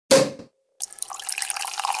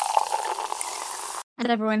as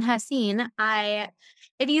everyone has seen,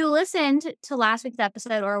 if you listened to last week's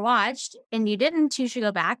episode or watched and you didn't, you should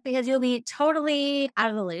go back because you'll be totally out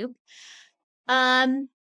of the loop. Um,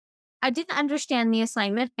 I didn't understand the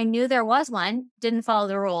assignment. I knew there was one, didn't follow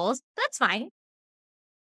the rules. That's fine.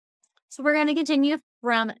 So we're going to continue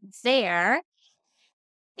from there.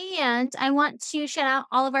 And I want to shout out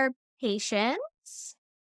all of our patients.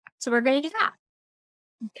 So we're going to do that.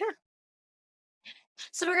 Okay.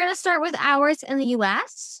 So we're going to start with ours in the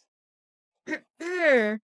US.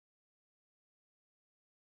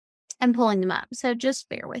 I'm pulling them up, so just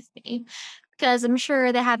bear with me because I'm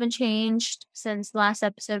sure they haven't changed since the last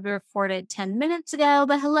episode we recorded 10 minutes ago.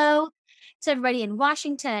 But hello to everybody in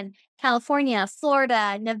Washington, California,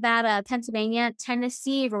 Florida, Nevada, Pennsylvania,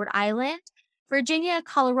 Tennessee, Rhode Island, Virginia,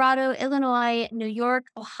 Colorado, Illinois, New York,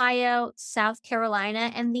 Ohio, South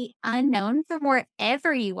Carolina, and the unknown from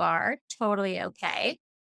wherever you are. Totally okay.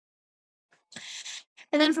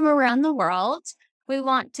 And then from around the world, we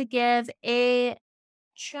want to give a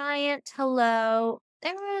giant hello.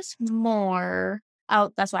 There was more.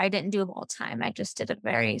 Oh, that's why I didn't do them all the time. I just did a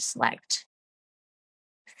very select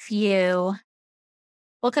few.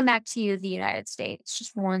 We'll come back to you, the United States.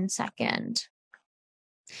 Just 1 second.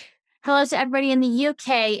 Hello to everybody in the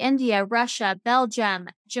UK, India, Russia, Belgium,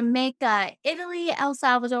 Jamaica, Italy, El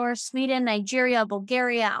Salvador, Sweden, Nigeria,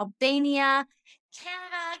 Bulgaria, Albania,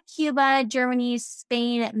 Canada, Cuba, Germany,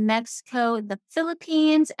 Spain, Mexico, the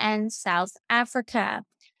Philippines, and South Africa.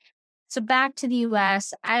 So back to the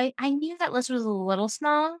US. I knew that list was a little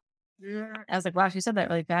small. I was like, wow, she said that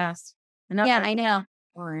really fast. Yeah, I know.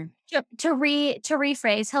 Boring. To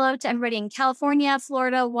rephrase, hello to everybody in California,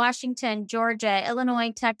 Florida, Washington, Georgia,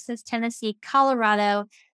 Illinois, Texas, Tennessee, Colorado,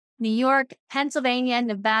 New York, Pennsylvania,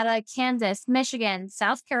 Nevada, Kansas, Michigan,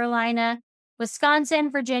 South Carolina,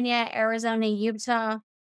 Wisconsin, Virginia, Arizona, Utah,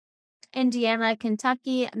 Indiana,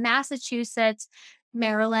 Kentucky, Massachusetts,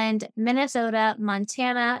 Maryland, Minnesota,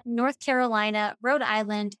 Montana, North Carolina, Rhode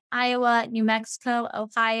Island, Iowa, New Mexico,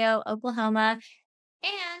 Ohio, Oklahoma,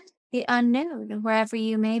 and the unknown, wherever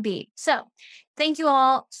you may be. So thank you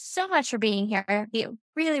all so much for being here. We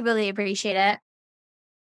really, really appreciate it.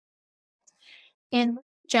 And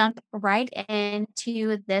jump right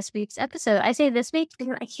into this week's episode. I say this week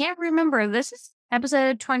because I can't remember. This is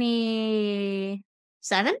episode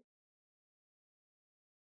 27.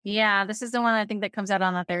 Yeah, this is the one I think that comes out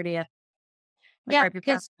on the 30th. Like Yeah, right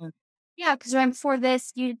before Christmas. because right before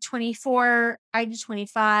this, you did 24, I did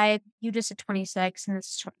 25, you just did 26, and this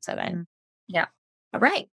is 27. Yeah. All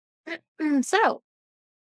right. So,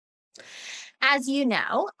 as you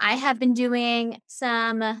know, I have been doing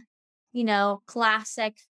some,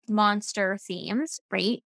 classic monster themes,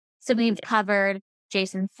 right? So we've covered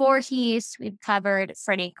Jason Voorhees, we've covered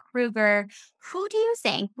Freddy Krueger. Who do you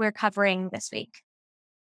think we're covering this week?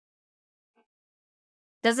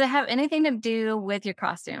 Does it have anything to do with your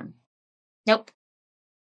costume? Nope.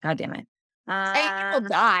 God damn it. People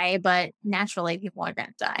die, but naturally people are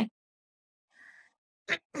going to die.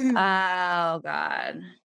 Oh, God.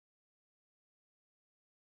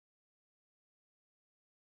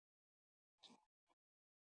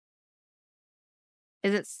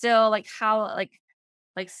 Is it still like how, like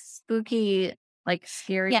spooky, like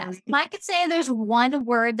scary? Yes. I could say there's one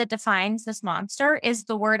word that defines this monster is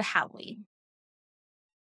the word Halloween.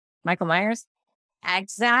 Michael Myers?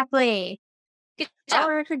 Exactly.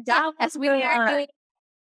 Good job. As we are doing.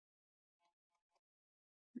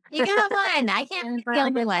 You got one. I can't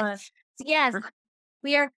feel the one. So yes,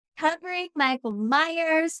 we are covering Michael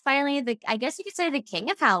Myers. Finally, I guess you could say the king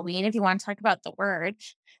of Halloween if you want to talk about the word.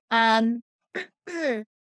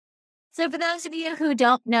 So for those of you who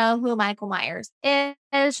don't know who Michael Myers is,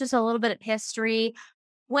 just a little bit of history.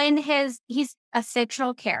 He's a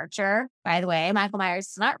fictional character, by the way. Michael Myers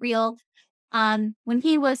is not real. When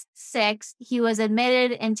he was 6, he was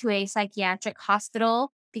admitted into a psychiatric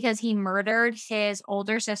hospital because he murdered his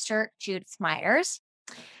older sister, Judith Myers.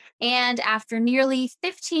 And after nearly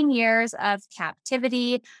 15 years of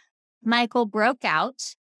captivity, Michael broke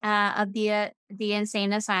out of the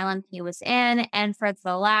insane asylum he was in. And for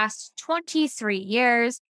the last 23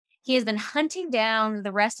 years, he has been hunting down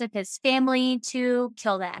the rest of his family to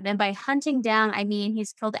kill them. And by hunting down, I mean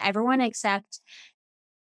he's killed everyone except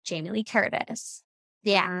Jamie Lee Curtis.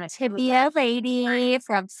 Yeah, Tibia lady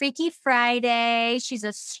from Freaky Friday. She's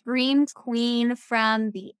a scream queen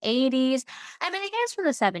from the 80s. I mean, I guess from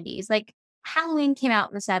the 70s. Like, Halloween came out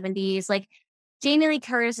in the 70s. Like, Jamie Lee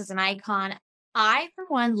Curtis is an icon. I, for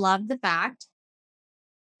one, love the fact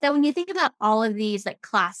that when you think about all of these, like,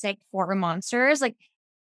 classic horror monsters, like,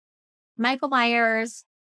 Michael Myers,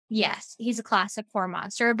 Yes, he's a classic horror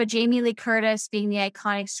monster, but Jamie Lee Curtis being the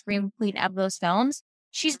iconic scream queen of those films,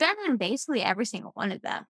 she's been in basically every single one of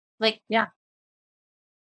them. Like, Yeah.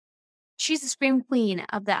 she's the scream queen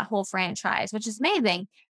of that whole franchise, which is amazing.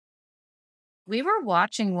 We were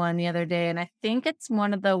watching one the other day, and I think it's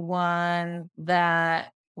one of the one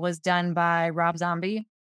that was done by Rob Zombie,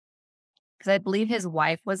 because I believe his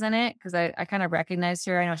wife was in it, because I kind of recognized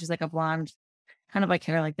her. I know she's like a blonde, kind of like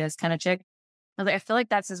hair like this kind of chick. I was like, I feel like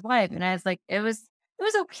that's his wife. And I was like, it was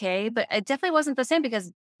okay, but it definitely wasn't the same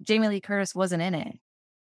because Jamie Lee Curtis wasn't in it.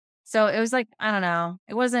 So it was like, I don't know.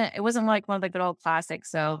 It wasn't like one of the good old classics.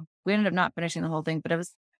 So we ended up not finishing the whole thing, but it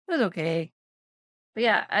was okay. But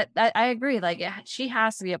yeah, I agree. Like she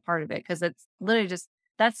has to be a part of it because it's literally just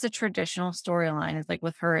that's the traditional storyline is like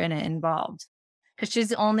with her in it involved. Because she's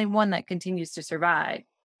the only one that continues to survive.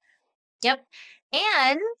 Yep.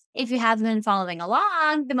 And if you haven't been following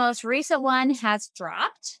along, the most recent one has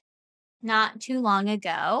dropped not too long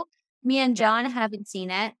ago. Me and Yeah. John haven't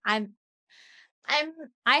seen it. I'm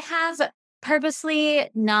I have purposely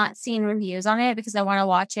not seen reviews on it because I want to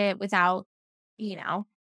watch it without, you know,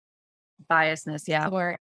 Biasness, yeah.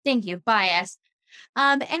 or thank you, bias.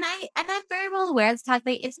 And I'm very well aware of the fact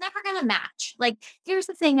that it's never gonna match. Like, here's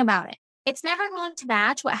the thing about it. It's never going to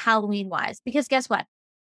match what Halloween was because guess what?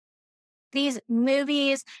 These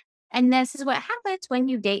movies, and this is what happens when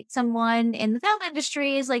you date someone in the film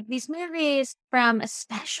industry is like these movies from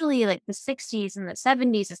especially like the 60s and the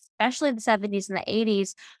 70s, especially the 70s and the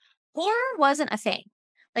 80s, horror wasn't a thing.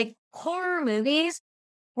 Like horror movies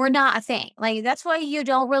were not a thing. Like that's why you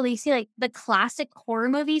don't really see like the classic horror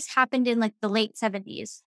movies happened in like the late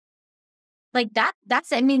 70s. Like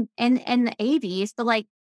that's I mean in the 80s, but like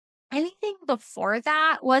anything before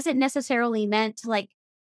that wasn't necessarily meant to like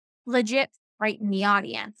legit frighten the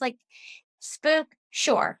audience. Like spook,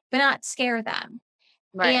 sure, but not scare them.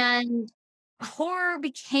 Right. And horror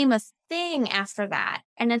became a thing after that.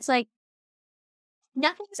 And it's like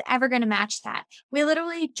nothing's ever going to match that. We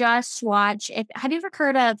literally just watch if have you ever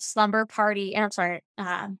heard of Slumber Party? I'm sorry,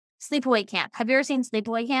 Sleepaway Camp. Have you ever seen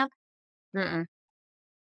Sleepaway Camp? Mm-mm.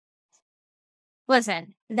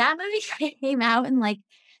 Listen, that movie came out in like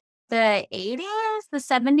the 80s, the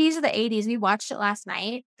 70s or the 80s. We watched it last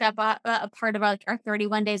night. That bought a part of our, like our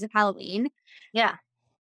 31 days of Halloween. Yeah.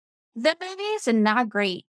 The movies are not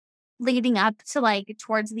great leading up to like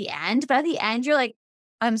towards the end, but at the end you're like,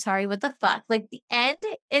 I'm sorry, what the fuck? Like the end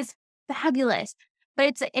is fabulous.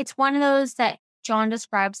 But it's one of those that John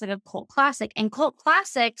describes like a cult classic. And cult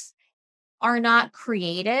classics are not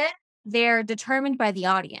created. They're determined by the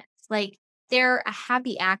audience. Like they're a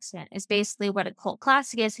happy accident is basically what a cult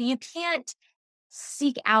classic is. So you can't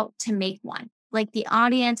seek out to make one. Like the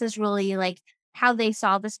audience is really like how they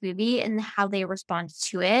saw this movie and how they responded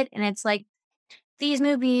to it. And it's like these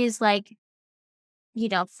movies like,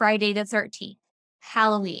 Friday the 13th,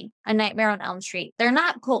 Halloween, A Nightmare on Elm Street. They're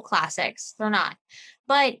not cult classics. They're not.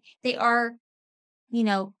 But they are,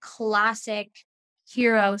 classic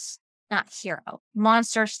heroes, not hero,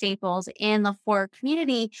 monster staples in the horror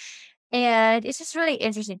community. And it's just really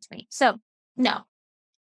interesting to me. So, no,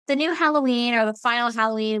 the new Halloween or the final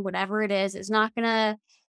Halloween, whatever it is not going to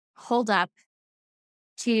hold up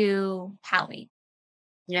to Halloween.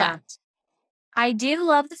 Yeah. But I do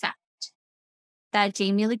love the fact that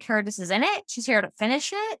Jamie Lee Curtis is in it. She's here to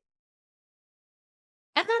finish it.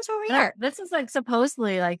 And that's where we are. This is like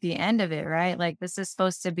supposedly like the end of it, right? Like this is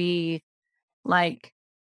supposed to be like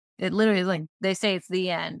it literally like they say it's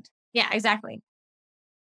the end. Yeah, exactly.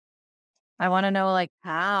 I want to know like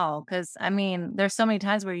how, because I mean, there's so many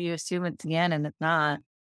times where you assume it's the end and it's not.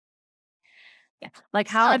 Yeah. Like,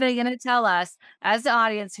 how are So, they going to tell us as the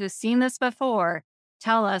audience who's seen this before,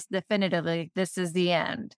 tell us definitively this is the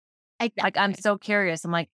end? Like, I'm exactly. so curious.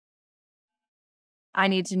 I'm like, I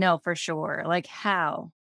need to know for sure. Like,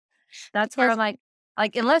 how? That's where Because, I'm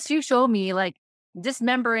like, unless you show me like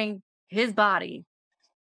dismembering his body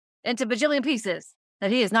into bajillion pieces, that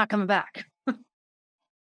he is not coming back.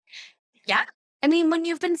 yeah. I mean, when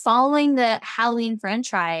you've been following the Halloween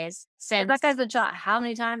franchise That since, guy's been shot how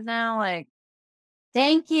many times now? Like,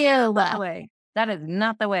 thank you. not the way. That is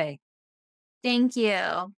not the way. Thank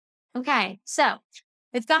you. Okay. So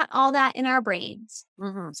we've got all that in our brains.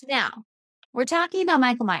 Mhm. So now we're talking about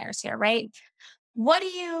Michael Myers here, right? What do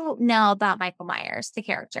you know about Michael Myers, the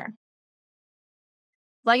character?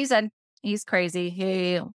 Like you said, he's crazy.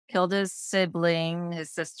 He killed his sibling,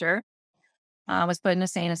 his sister, was put in a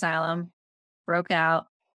insane asylum, broke out.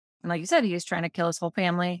 And like you said, he was trying to kill his whole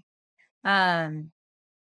family. Um,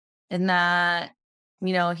 and that,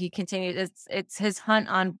 he continued, it's his hunt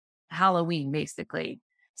on Halloween, basically.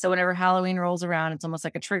 So whenever Halloween rolls around, it's almost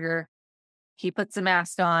like a trigger. He puts the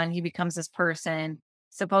mask on, he becomes this person,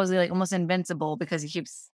 supposedly like almost invincible because he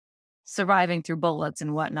keeps surviving through bullets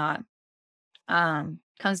and whatnot.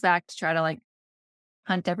 Comes back to try to like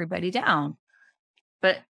hunt everybody down.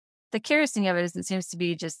 But the curious thing of it is it seems to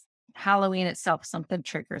be just Halloween itself, something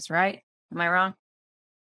triggers, right? Am I wrong?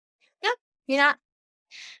 Yep. You're not,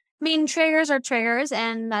 I mean, triggers are triggers,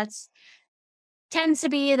 and that's tends to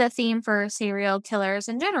be the theme for serial killers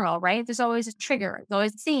in general, right? There's always a trigger, there's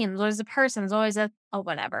always a theme, there's always a person, there's always a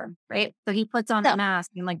whatever, right? So he puts on a So,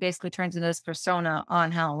 mask and like basically turns into this persona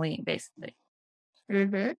on Halloween, basically.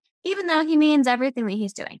 mhm, even though he means everything that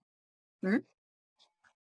he's doing. Mhm.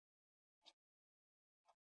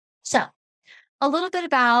 So, a little bit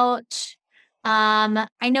about,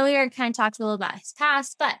 I know we already kind of talked a little about his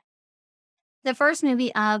past, but the first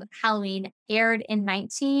movie of Halloween aired in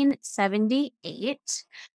 1978,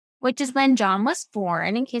 which is when John was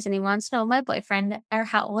born. In case anyone wants to know my boyfriend or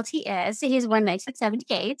how old he is, he's born in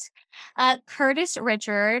 1978. Curtis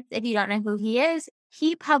Richard, if you don't know who he is,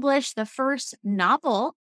 he published the first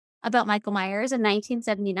novel about Michael Myers in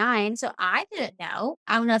 1979. So I didn't know.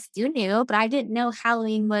 I don't know if you knew, but I didn't know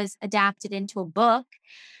Halloween was adapted into a book.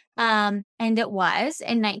 And it was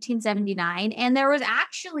in 1979. And there was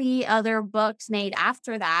actually other books made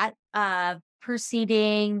after that,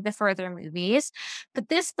 preceding the further movies. But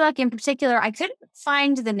this book in particular, I couldn't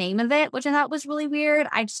find the name of it, which I thought was really weird.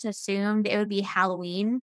 I just assumed it would be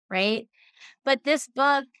Halloween, right? But this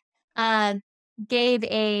book uh, gave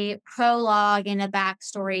a prologue and a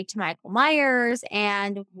backstory to Michael Myers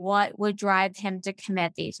and what would drive him to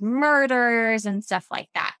commit these murders and stuff like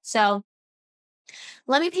that. So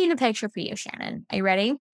let me paint a picture for you, Shannon. Are you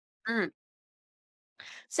ready? Mm.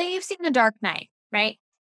 So you've seen The Dark Knight, right?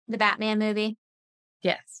 The Batman movie.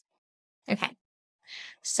 Yes. Okay.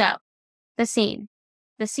 So the scene.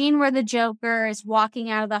 The scene where the Joker is walking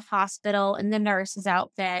out of the hospital in the nurse's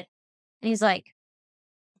outfit and he's like,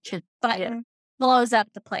 Should- yeah. button blows up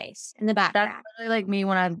the place in the That's background. really like me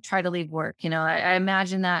when I try to leave work. I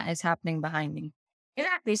imagine that is happening behind me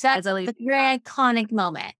Exactly. So as that's I leave. the very iconic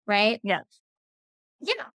moment, right? Yes.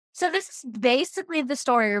 Yeah. So this is basically the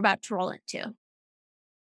story you're about to roll into.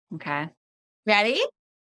 Okay. Ready?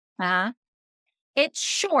 Uh-huh. It's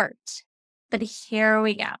short, but here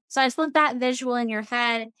we go. So I just want that visual in your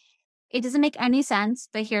head. It doesn't make any sense,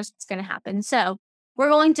 but here's what's going to happen. So we're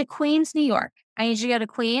going to Queens, New York. I need you to go to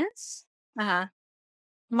Queens, Uh-huh.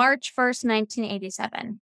 March 1st,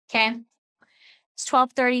 1987. Okay. It's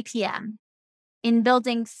 12:30 p.m. in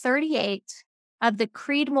building 38 of the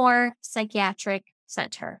Creedmoor Psychiatric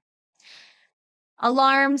Center.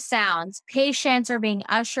 Alarm sounds. Patients are being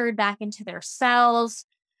ushered back into their cells.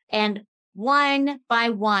 And one by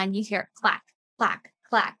one, you hear clack, clack,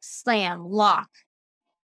 clack, slam, lock,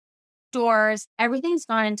 doors. Everything's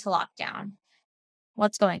gone into lockdown.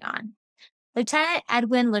 What's going on? Lieutenant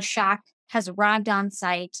Edwin Leshak has arrived on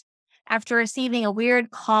site after receiving a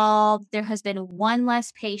weird call. There has been one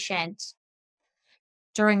less patient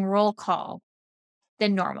during roll call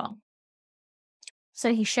than normal.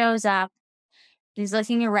 So he shows up. He's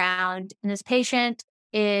looking around, and this patient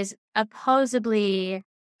is supposedly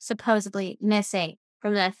missing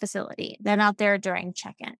from the facility. They're not there during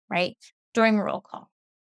check-in, right? During roll call.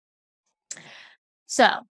 So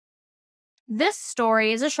this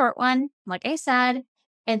story is a short one. Like I said,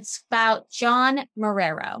 it's about John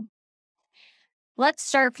Marrero. Let's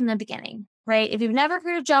start from the beginning, right? If you've never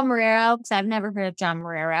heard of John Marrero, because I've never heard of John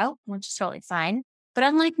Marrero, which is totally fine. But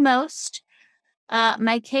unlike most,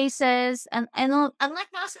 my cases, and unlike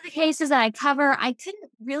most of the cases that I cover, I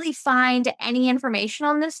couldn't really find any information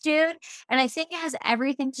on this dude. And I think it has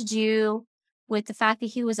everything to do with the fact that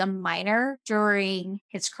he was a minor during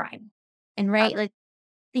his crime. And right, like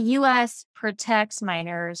the US protects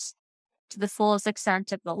minors to the fullest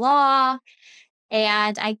extent of the law.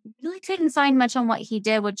 And I really couldn't find much on what he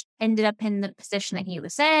did, which ended up in the position that he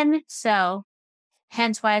was in. So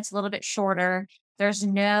hence why it's a little bit shorter. There's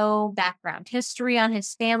no background history on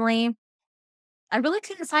his family. I really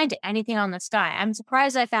couldn't find anything on this guy. I'm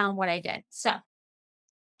surprised I found what I did. So,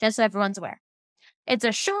 just so everyone's aware, it's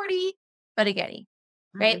a shorty, but a goodie,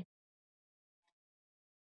 right? Mhm.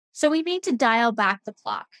 So, we need to dial back the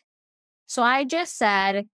clock. So, I just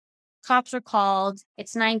said cops are called.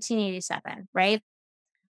 It's 1987, right?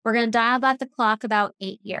 We're going to dial back the clock about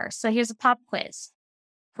 8 years. So, here's a pop quiz.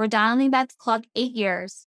 If we're dialing back the clock 8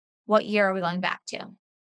 years, what year are we going back to?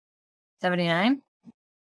 79.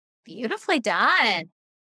 Beautifully done.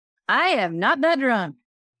 I am not that drunk.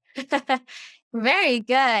 Very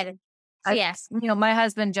good. So I, yes, my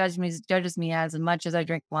husband judges me as much as I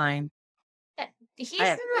drink wine. I He's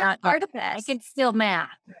have not not got part of I this. can still math.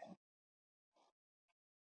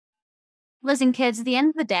 Listen, kids, at the end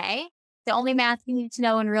of the day, the only math you need to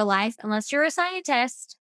know in real life, unless you're a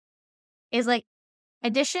scientist, is like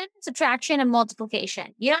addition, subtraction, and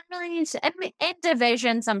multiplication. You don't really need to, and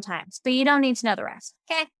division sometimes, but you don't need to know the rest.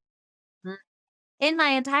 Okay. Mm, In my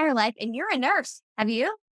entire life, and you're a nurse. Have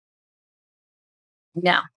you?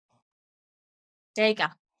 no. There you go.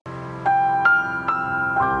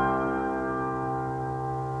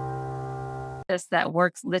 This that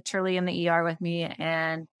works literally in the ER with me,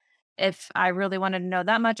 and if I really wanted to know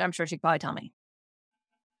that much, I'm sure she'd probably tell me.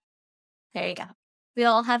 There you go. We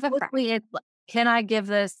all have a friend. Quickly, can I give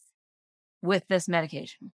this with this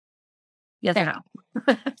medication? Yes or There.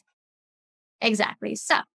 no? Exactly.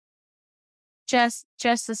 So just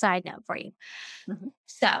a side note for you. Mhm.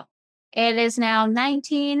 So it is now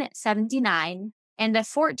 1979, and a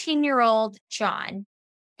 14-year-old John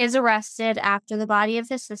is arrested after the body of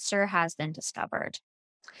his sister has been discovered.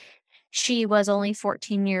 She was only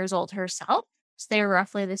 14 years old herself. So they were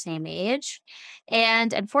roughly the same age.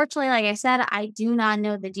 And unfortunately, like I said, I do not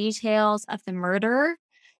know the details of the murder.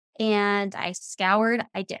 And I scoured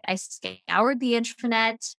the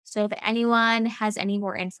internet. So if anyone has any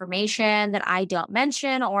more information that I don't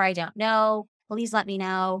mention or I don't know, please let me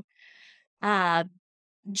know. Uh,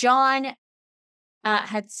 John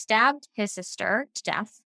had stabbed his sister to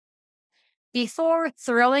death before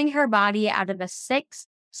throwing her body out of a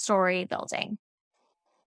 6-story building.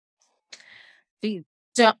 Jeez.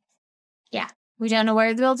 So, yeah, we don't know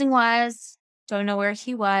where the building was, don't know where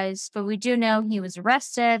he was, but we do know he was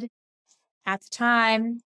arrested at the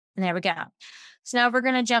time. And there we go. So now we're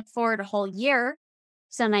going to jump forward a whole year,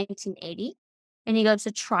 so 1980, and he goes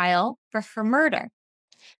to trial for her murder.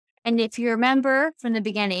 And if you remember from the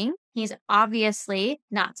beginning, he's obviously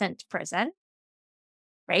not sent to prison,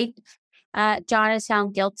 right? John is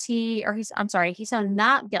found guilty, or he's found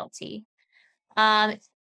not guilty. Um,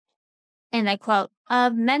 and I quote,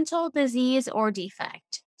 of mental disease or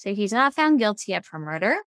defect. So he's not found guilty of her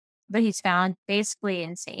murder, but he's found basically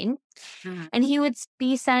insane. Mhm. And he would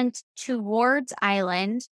be sent to Ward's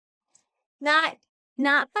Island. Not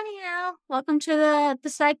not funny now. Welcome to the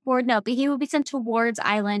psych ward. No, but he would be sent to Ward's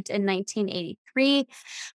Island in 1983,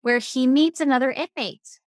 where he meets another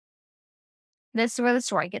inmate. This is where the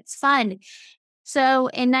story gets fun. So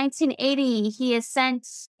in 1980,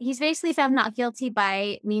 he's basically found not guilty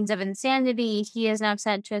by means of insanity. He is now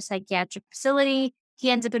sent to a psychiatric facility. He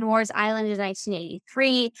ends up in Ward's Island in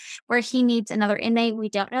 1983, where he meets another inmate. We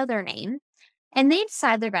don't know their name. And they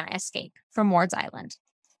decide they're going to escape from Ward's Island.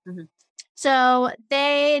 Mhm. So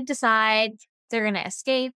they decide they're going to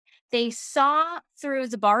escape. They saw through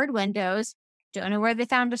the barred windows. Don't know where they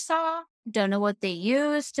found a saw. Don't know what they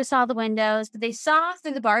used to saw the windows, but they saw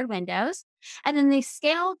through the barred windows. And then they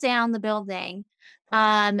scaled down the building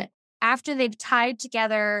after they've tied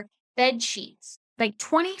together bed sheets, like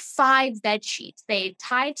 25 bed sheets. They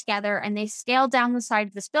tied together and they scaled down the side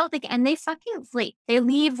of this building and they fucking flee. They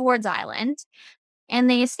leave Ward's Island and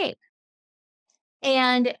they escape.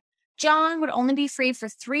 And John would only be free for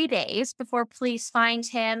 3 days before police find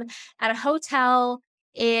him at a hotel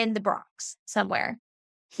in the Bronx somewhere.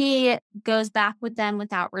 He goes back with them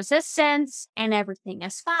without resistance and everything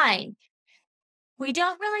is fine. We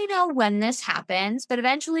don't really know when this happens, but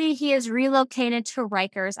eventually he is relocated to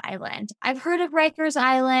Rikers Island. I've heard of Rikers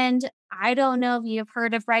Island. I don't know if you've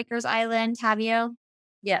heard of Rikers Island. Have you?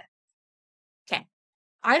 Yeah. Okay.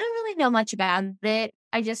 I don't really know much about it.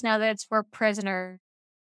 I just know that it's where prisoners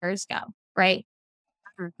go, right?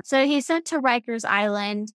 Mhm. So he's sent to Rikers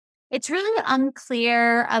Island. It's really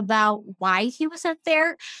unclear about why he was sent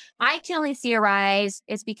there. I can only theorize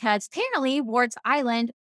it's because apparently Ward's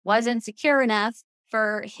Island wasn't secure enough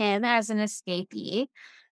for him as an escapee.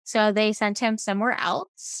 So they sent him somewhere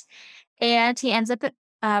else. And he ends up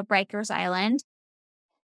at Rikers Island.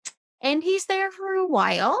 And he's there for a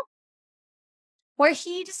while where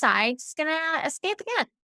he decides he's going to escape again.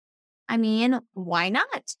 I mean, why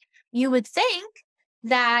not? You would think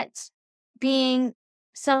that being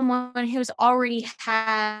someone who's already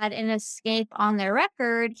had an escape on their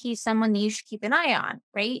record, he's someone that you should keep an eye on,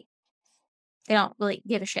 right? They don't really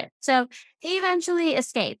give a shit. So he eventually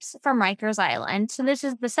escapes from Rikers Island. So this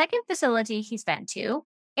is the second facility he's been to,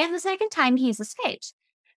 and the second time he's escaped.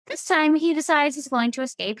 This time he decides he's going to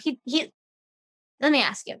escape. He. Let me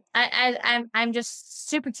ask you. I'm just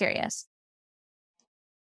super curious.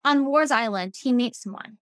 On Wars Island, he meets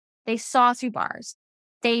someone. They saw through bars.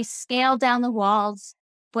 They scaled down the walls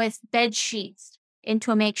with bed sheets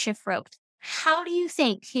into a makeshift rope. How do you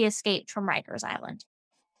think he escaped from Rikers Island?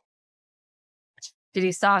 Did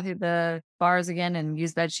he saw through the bars again and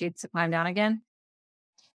use bed sheets to climb down again?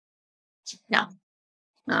 No,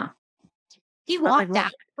 No. he I was like, walked "Well,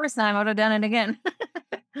 out. first time I would have done it again."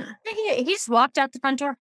 He just walked out the front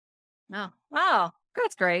door. No. Oh,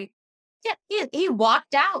 that's great. Yeah, he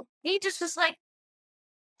walked out. He just was like,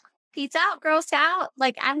 "Peace out, gross out."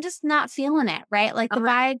 Like, I'm just not feeling it, right? Like, the Okay.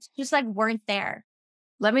 vibes just, like, weren't there.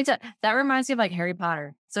 Let me tell that reminds me of, like, Harry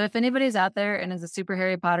Potter. So if anybody's out there and is a super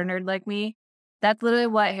Harry Potter nerd like me, that's literally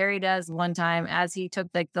what Harry does one time as he took,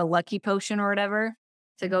 like, the lucky potion or whatever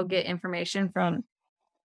to go get information from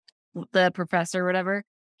the professor or whatever.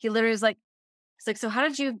 He literally is like he's like, "So how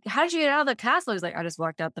did you get out of the castle?" He's like, "I just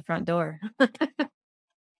walked out the front door."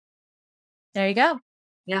 There you go.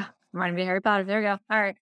 Yeah, reminded me of Harry Potter. There you go.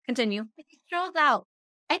 Alright, continue. He strolled out.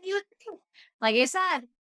 And you would think, like I said,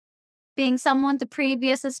 being someone with the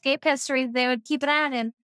previous escape history, they would keep an eye on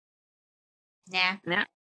him. Nah. Yeah.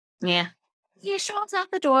 Yeah. He strolls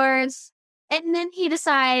out the doors, and then he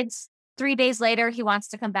decides 3 days later he wants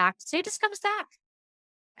to come back, so he just comes back.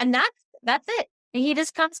 And that's it. He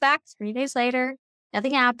just comes back 3 days later,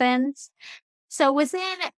 nothing happens. So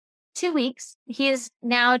within 2 weeks, he is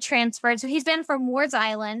now transferred. So he's been from Ward's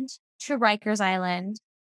Island to Rikers Island,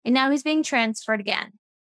 and now he's being transferred again.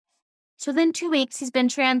 So within 2 weeks, he's been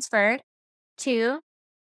transferred to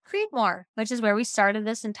Creedmoor, which is where we started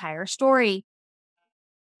this entire story.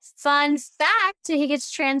 Fun fact, he gets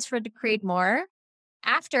transferred to Creedmoor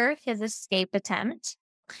after his escape attempt.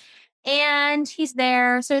 And he's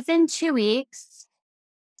there. So within 2 weeks,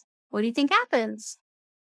 what do you think happens?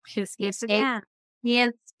 He He escapes escapes. again. He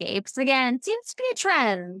escapes again. Seems to be a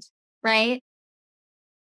trend, right?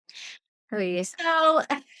 Please. So,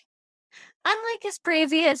 unlike his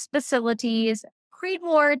previous facilities,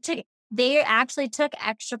 Creedmoor they actually took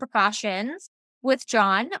extra precautions with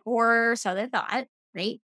John, or so they thought,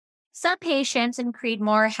 right? Some patients in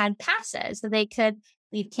Creedmoor had passes so they could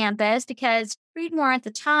leave campus because Creedmoor at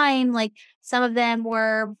the time, like some of them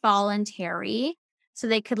were voluntary, so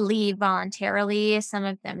they could leave voluntarily, some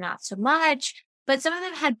of them not so much. But some of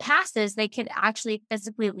them had passes. They could actually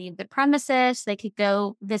physically leave the premises. They could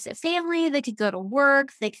go visit family. They could go to work.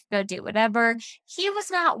 They could go do whatever. He was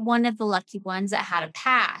not one of the lucky ones that had a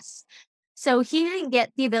pass. So he didn't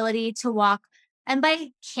get the ability to walk. And by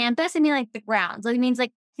campus, I mean like the grounds. Like it means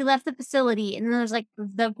like he left the facility and then there's like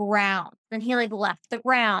the ground. Then he like left the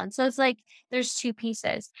ground. So it's like there's two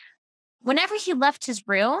pieces. Whenever he left his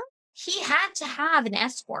room, he had to have an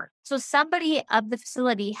escort. So somebody of the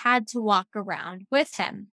facility had to walk around with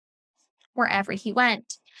him wherever he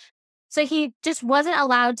went. So he just wasn't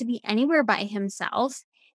allowed to be anywhere by himself.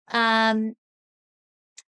 Um,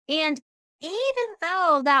 and even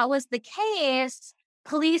though that was the case,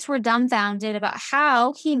 police were dumbfounded about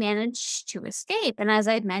how he managed to escape. And as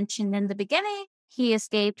I mentioned in the beginning, he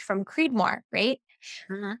escaped from Creedmoor, right?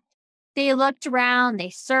 Mhm. They looked around, they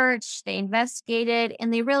searched, they investigated,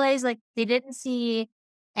 and they realized like they didn't see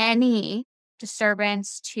any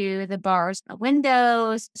disturbance to the bars and the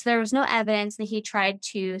windows. So there was no evidence that he tried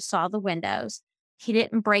to saw the windows. He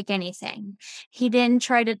didn't break anything. He didn't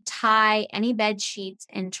try to tie any bed sheets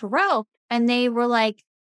into rope. And they were like,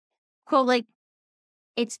 quote, like,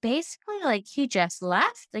 it's basically like he just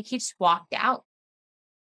left. Like he just walked out.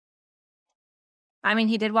 I mean,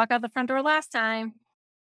 he did walk out the front door last time.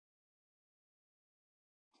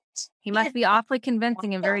 He He must just be awfully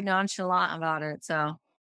convincing and walked very out. nonchalant about it, so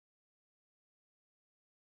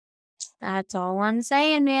That's all I'm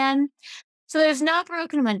saying, man. So there's no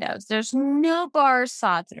broken windows. There's no bars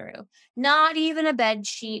sawed through. Not even a bed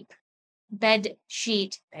sheet. That's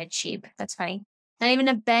funny. Not even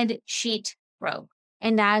a bed sheet broke.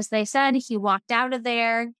 And as they said, he walked out of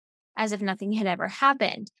there as if nothing had ever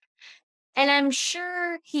happened. And I'm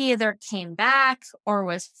sure he either came back or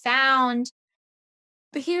was found.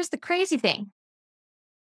 But here's the crazy thing.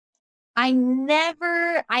 I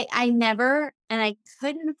never, and I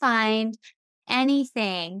couldn't find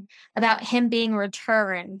anything about him being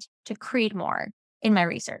returned to Creedmoor in my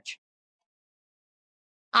research.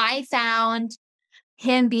 I found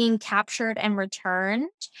him being captured and returned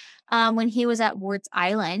when he was at Ward's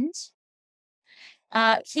Island.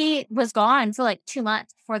 He was gone for like 2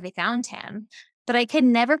 months before they found him, but I could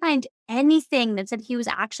never find anything that said he was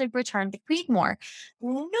actually returned to Creedmoor,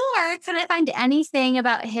 nor could I find anything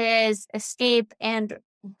about his escape and,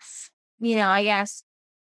 I guess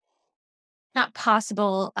not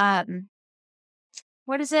possible.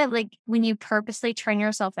 What is it like when you purposely turn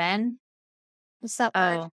yourself in? What's that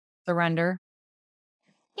word? oh, surrender.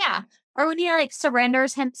 Yeah. Or when he like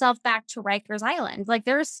surrenders himself back to Rikers Island. Like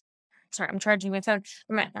sorry, I'm charging my phone.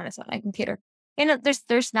 No, it's not my computer.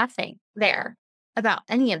 There's nothing there. about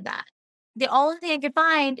any of that. The only thing I could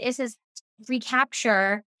find is his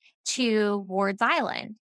recapture to Ward's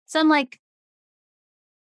Island. So I'm like,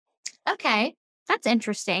 okay, that's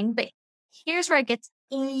interesting. But here's where it gets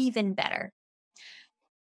even better.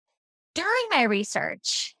 During my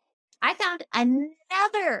research, I found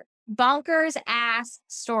another bonkers ass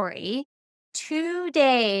story 2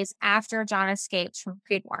 days after John escapes from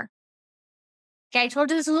Creedmoor. Okay, I told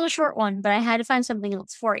you this is a little short one, but I had to find something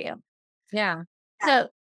else for you. Yeah. So,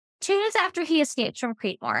 2 days after he escapes from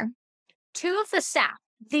Creedmoor, two of the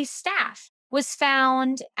staff was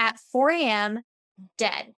found at 4 a.m.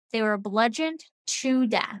 dead. They were bludgeoned to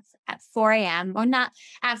death at 4 a.m. Or not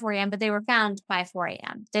at 4 a.m., but they were found by 4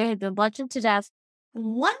 a.m. They had been bludgeoned to death.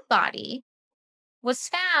 One body was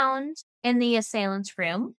found in the assailant's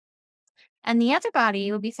room, and the other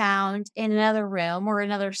body would be found in another room or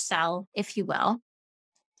another cell, if you will,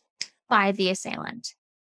 by the assailant.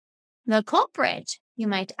 The culprit, you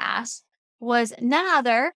might ask, was none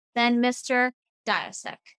other than Mr.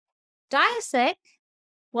 Diasic. Diasic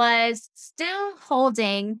was still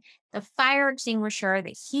holding the fire extinguisher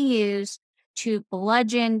that he used to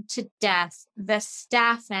bludgeon to death the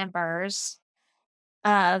staff members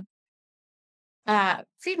of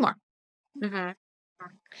Creedmoor. Mhm.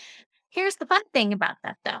 Here's the fun thing about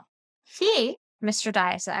that, though. He, Mr.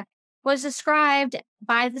 Diasic, was described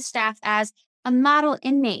by the staff as a model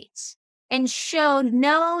inmate and showed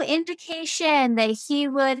no indication that he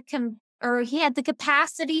would or he had the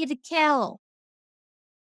capacity to kill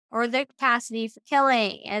or the capacity for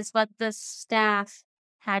killing, is what the staff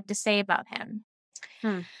had to say about him.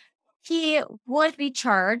 Hmm. He would be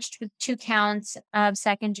charged with 2 counts of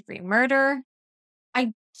second-degree murder.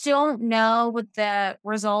 I don't know what the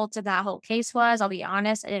result of that whole case was. I'll be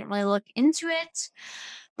honest, I didn't really look into it.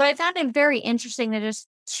 But I found it very interesting that just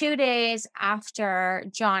 2 days after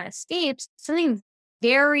John escapes, something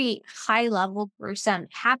very high level gruesome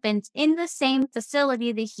happened in the same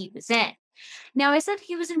facility that he was in. Now, I said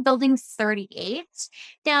he was in building 38.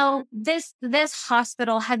 Now, this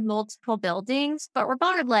hospital had multiple buildings, but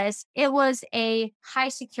regardless, it was a high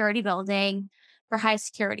security building for high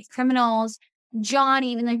security criminals. John,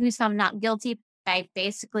 even though he was found not guilty by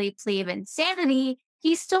basically plea of insanity,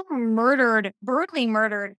 he still brutally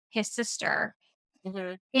murdered his sister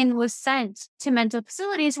Mhm. and was sent to mental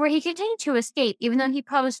facilities where he continued to escape. Even though he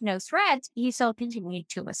posed no threat, he still continued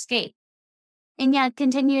to escape and yet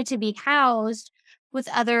continue to be housed with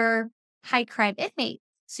other high crime inmates.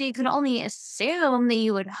 So you can only assume that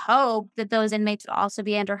you would hope that those inmates would also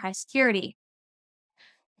be under high security.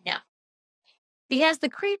 No, because the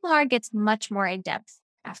creep lore gets much more in depth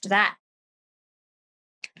after that.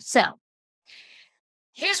 So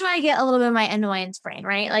here's where I get a little bit of my annoyance brain,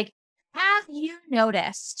 right? Like, have you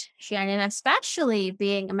noticed, Shannon, especially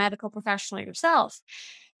being a medical professional yourself,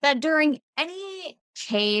 that during any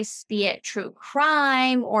case, be it true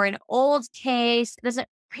crime or an old case, it doesn't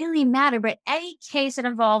really matter, but any case that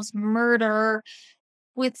involves murder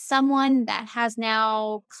with someone that has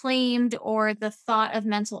now claimed or the thought of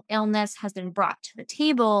mental illness has been brought to the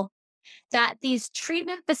table, that these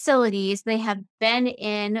treatment facilities they have been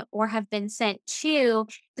in or have been sent to,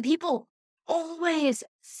 the people always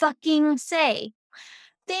fucking say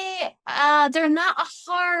they're not a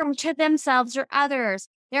harm to themselves or others.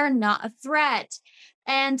 They're not a threat.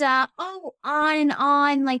 And on and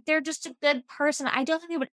on. Like they're just a good person. I don't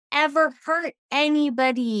think they would ever hurt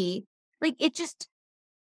anybody. Like it just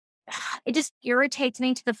irritates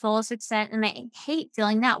me to the fullest extent. And I hate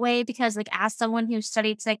feeling that way because like as someone who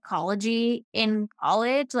studied psychology in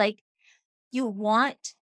college, like you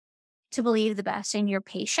want to believe the best in your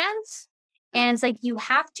patients. And it's like you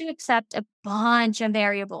have to accept a bunch of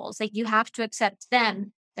variables. Like you have to accept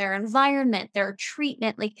them, their environment, their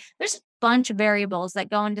treatment. Like there's a bunch of variables that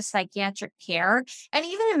go into psychiatric care. And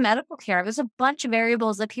even in medical care, there's a bunch of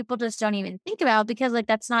variables that people just don't even think about because like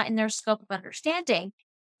that's not in their scope of understanding.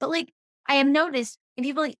 But like I have noticed in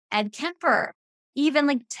people like Ed Kemper, even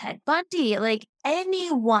like Ted Bundy, like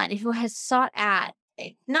anyone who has sought at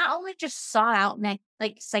not only just sought out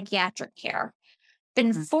like psychiatric care, been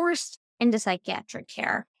Mhm. forced into psychiatric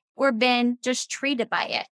care, or been just treated by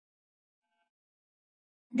it.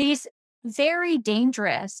 These very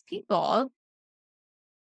dangerous people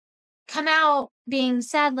come out being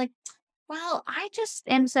said, like, well, I just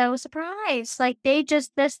am so surprised. Like, they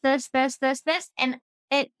just this. And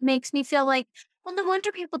it makes me feel like, well, no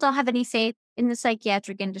wonder people don't have any faith in the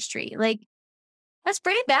psychiatric industry. Like, that's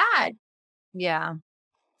pretty bad. Yeah.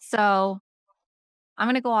 So I'm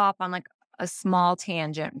gonna go off on like a small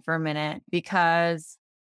tangent for a minute because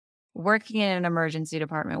working in an emergency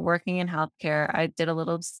department, working in healthcare. I did a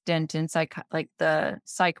little stint in like the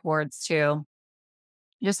psych wards too,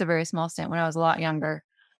 just a very small stint when I was a lot younger.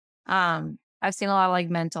 I've seen a lot of like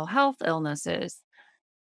mental health illnesses.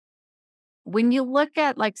 When you look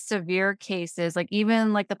at like severe cases, like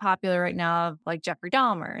even like the popular right now of like Jeffrey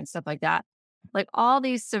Dahmer and stuff like that, like all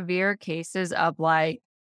these severe cases of like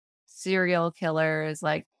serial killers,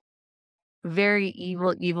 like very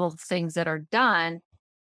evil things that are done,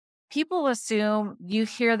 people assume you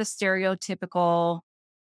hear the stereotypical,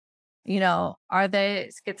 are they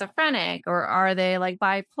schizophrenic or are they like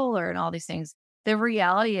bipolar and all these things? The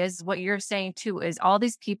reality is what you're saying too is all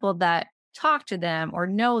these people that talk to them or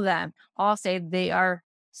know them all say they are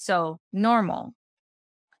so normal.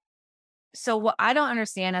 So what I don't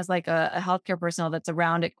understand as like a healthcare personnel that's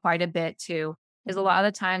around it quite a bit too is a lot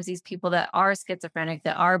of the times these people that are schizophrenic,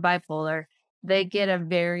 that are bipolar, they get a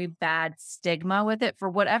very bad stigma with it for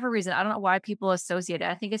whatever reason. I don't know why people associate it.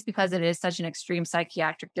 I think it's because it is such an extreme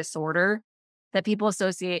psychiatric disorder that people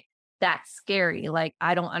associate that scary. Like,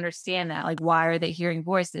 I don't understand that. Like, why are they hearing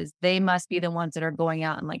voices? They must be the ones that are going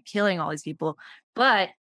out and like killing all these people. But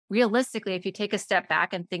realistically, if you take a step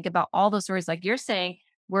back and think about all those stories, like you're saying,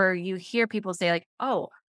 where you hear people say like, "Oh,"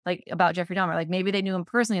 like about Jeffrey Dahmer, like maybe they knew him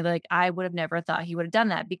personally, like, "I would have never thought he would have done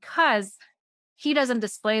that," because he doesn't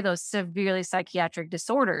display those severely psychiatric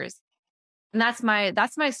disorders. And that's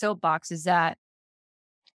my soapbox is that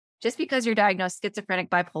just because you're diagnosed schizophrenic,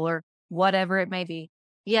 bipolar, whatever it may be,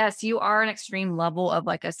 yes, you are an extreme level of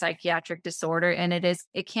like a psychiatric disorder. And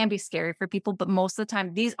it can be scary for people, but most of the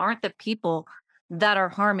time, these aren't the people that are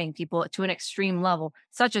harming people to an extreme level,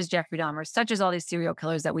 such as Jeffrey Dahmer, such as all these serial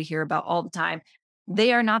killers that we hear about all the time.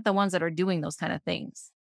 They are not the ones that are doing those kind of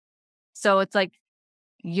things. So it's like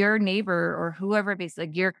your neighbor or whoever it be,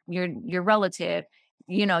 like your relative,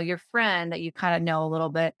 your friend that you kind of know a little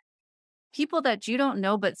bit. People that you don't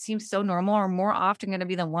know but seem so normal are more often going to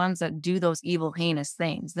be the ones that do those evil, heinous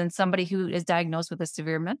things than somebody who is diagnosed with a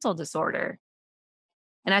severe mental disorder.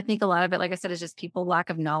 And I think a lot of it, like I said, is just people lack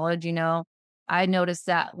of knowledge. I noticed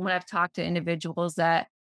that when I've talked to individuals that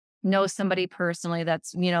know somebody personally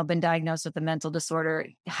that's been diagnosed with a mental disorder,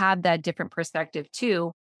 have that different perspective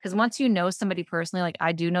too. Because once you know somebody personally, like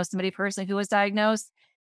I do know somebody personally who was diagnosed,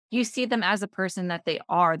 you see them as a person that they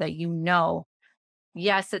are, that you know.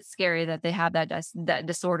 Yes, it's scary that they have that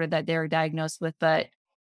disorder that they're diagnosed with, but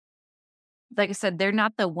like I said, they're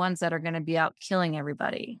not the ones that are gonna be out killing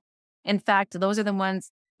everybody. In fact, those are the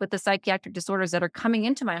ones with the psychiatric disorders that are coming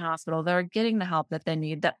into my hospital, that are getting the help that they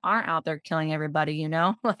need, that aren't out there killing everybody?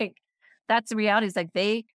 Like, that's the reality is like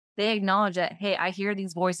they acknowledge that, "Hey, I hear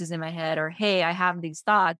these voices in my head," or, "Hey, I have these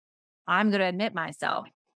thoughts. I'm gonna admit myself."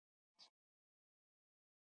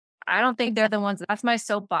 I don't think they're the ones that's my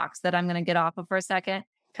soapbox that I'm gonna get off of for a second,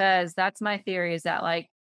 because that's my theory is that, like,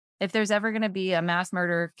 if there's ever gonna be a mass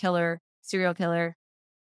murder killer, serial killer,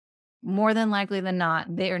 more than likely than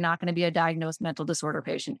not, they are not gonna be a diagnosed mental disorder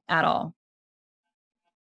patient at all.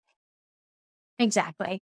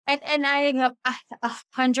 Exactly. And I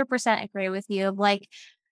 100% agree with you. Like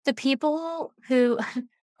the people who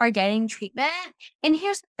are getting treatment, and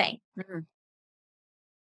here's the thing. Mhm.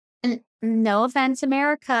 And no offense,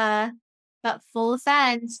 America, but full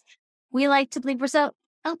offense. We like to believe we're so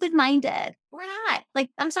open minded. We're not. Like,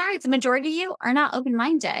 I'm sorry, the majority of you are not open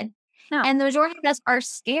minded. No. And the majority of us are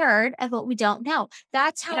scared of what we don't know.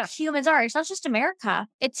 That's how Yeah. humans are. It's not just America,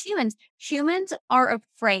 it's humans. Humans are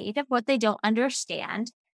afraid of what they don't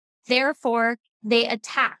understand. Therefore, they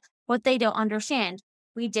attack what they don't understand.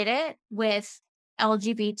 We did it with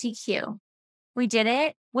LGBTQ. We did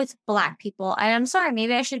it with Black people, and I'm sorry,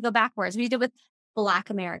 maybe I should go backwards. We did it with Black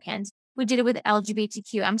Americans. We did it with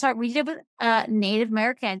LGBTQ. I'm sorry, we did it with, Native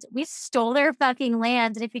Americans. We stole their fucking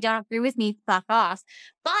land, and if you don't agree with me, fuck off.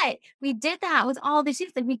 But we did that with all these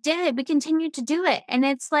people, like, we did it, we continue to do it, and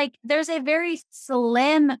it's like, there's a very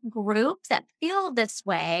slim group that feel this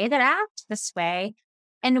way, that act this way,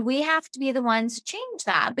 and we have to be the ones to change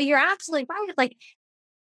that, but you're absolutely right, like,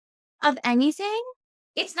 of anything,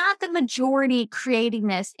 it's not the majority creating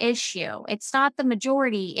this issue. It's not the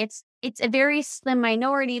majority. It's a very slim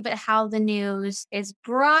minority, but how the news is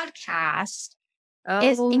broadcast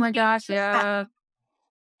is Oh my gosh, yeah.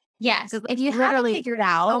 yes. 'Cause If you haven't literally figured so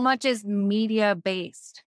out, much is media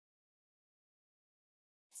based.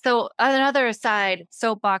 So another side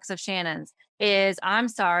soapbox of Shannon's is I'm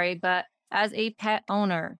sorry, but as a pet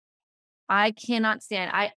owner, I cannot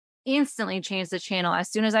stand. I instantly change the channel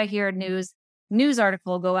as soon as I hear a news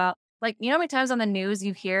article go out. Like, how many times on the news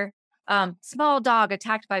you hear small dog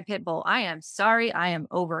attacked by pit bull. I am sorry, I am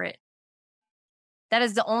over it. That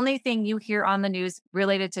is the only thing you hear on the news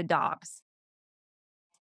related to dogs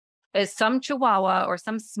is some chihuahua or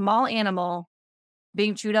some small animal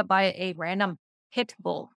being chewed up by a random pit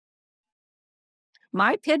bull.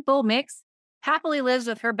 My pit bull mix happily lives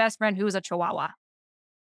with her best friend who is a chihuahua.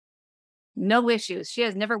 No issues. She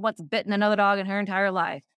has never once bitten another dog in her entire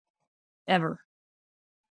life, ever.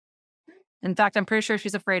 In fact, I'm pretty sure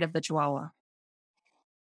she's afraid of the chihuahua.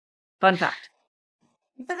 Fun fact.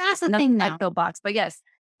 But that's the Nothing thing my now. soapbox, but yes,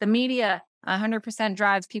 the media 100%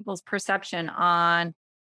 drives people's perception on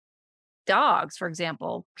dogs, for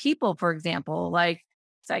example, people, for example, like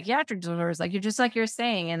psychiatric disorders, like you're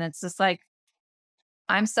saying. And it's just like,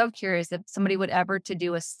 I'm so curious if somebody would ever to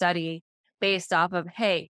do a study based off of,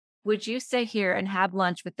 hey, would you stay here and have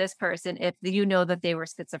lunch with this person if you know that they were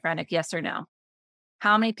schizophrenic? Yes or no?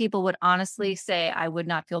 How many people would honestly say, I would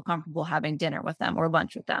not feel comfortable having dinner with them or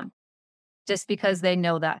lunch with them just because they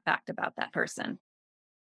know that fact about that person?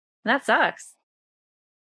 That sucks.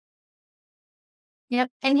 Yep.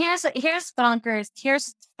 And here's bonkers.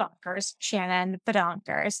 Here's bonkers, Shannon.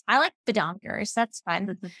 Badonkers. I like badonkers. That's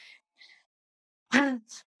fun.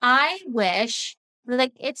 I wish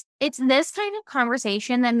like it's this kind of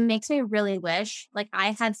conversation that makes me really wish like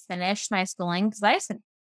I had finished my schooling because I said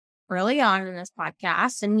early on in this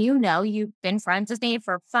podcast, and you've been friends with me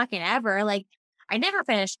for fucking ever. Like I never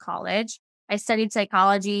finished college. I studied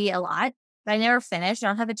psychology a lot, but I never finished. I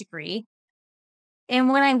don't have a degree. And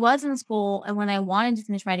when I was in school and when I wanted to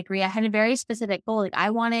finish my degree, I had a very specific goal. Like I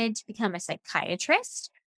wanted to become a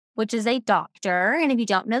psychiatrist, which is a doctor. And if you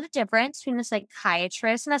don't know the difference between a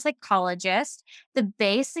psychiatrist and a psychologist, the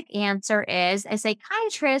basic answer is a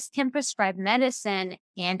psychiatrist can prescribe medicine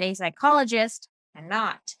and a psychologist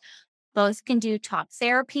cannot. Both can do talk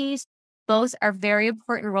therapies. Both are very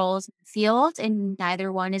important roles in the field, and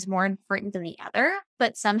neither one is more important than the other.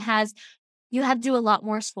 But some has you have to do a lot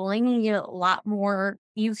more schooling and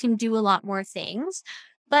you can do a lot more things.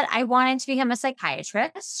 But I wanted to become a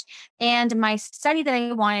psychiatrist. And my study that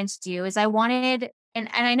I wanted to do is and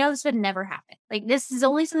I know this would never happen. Like this is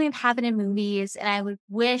only something that happened in movies, and I would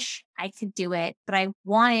wish I could do it, but I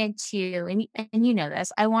wanted to, and you know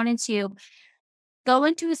this, I wanted to go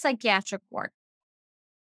into a psychiatric ward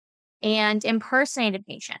and impersonate a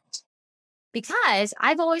patient because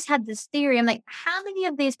I've always had this theory. I'm like, how many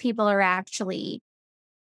of these people are actually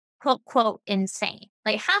quote, quote, insane?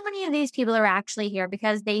 Like, how many of these people are actually here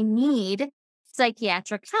because they need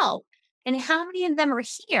psychiatric help? And how many of them are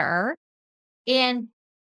here and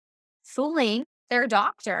fooling their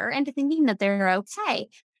doctor into thinking that they're okay?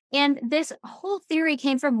 And this whole theory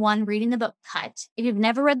came from one reading the book Cut. If you've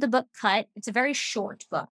never read the book Cut, it's a very short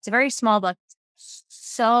book. It's a very small book.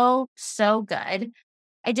 So, so good.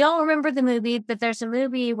 I don't remember the movie, but there's a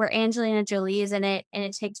movie where Angelina Jolie is in it, and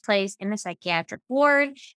it takes place in a psychiatric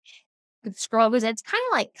ward. The scroll goes, it's kind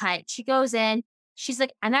of like Cut. She goes in, she's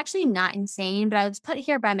like, I'm actually not insane, but I was put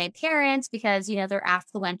here by my parents because, they're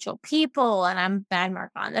affluential people and I'm bad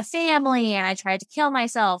mark on the family and I tried to kill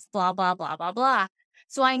myself, blah, blah, blah, blah, blah.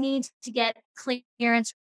 So I need to get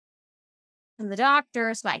clearance from the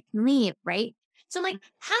doctor so I can leave, right? So I'm like,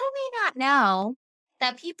 how do we not know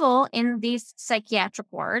that people in these psychiatric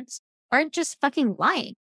wards aren't just fucking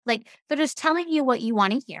lying? Like they're just telling you what you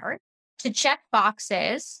want to hear to check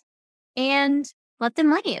boxes and let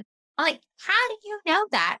them leave. I'm like, how do you know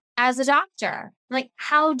that as a doctor? Like,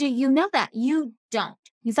 how do you know that? You don't.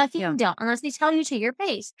 You fucking don't, unless they tell you to your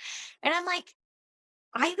face. And I'm like,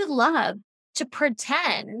 I would love to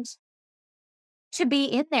pretend to be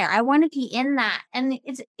in there. I want to be in that. And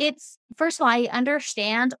it's first of all, I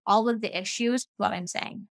understand all of the issues, what I'm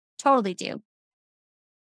saying. Totally do.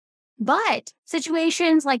 But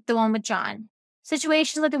situations like the one with John,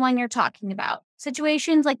 situations like the one you're talking about,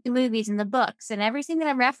 situations like the movies and the books and everything that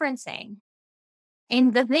I'm referencing,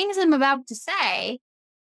 and the things I'm about to say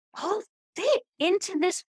all fit into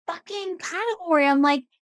this fucking category. I'm like,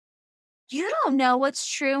 you don't know what's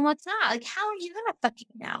true and what's not. Like, how are you gonna fucking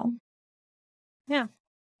know? Yeah,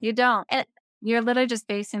 you don't. And You're literally just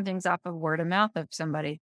basing things off of word of mouth of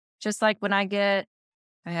somebody. Just like when I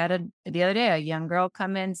had the other day, a young girl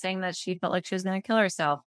come in saying that she felt like she was going to kill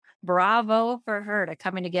herself. Bravo for her to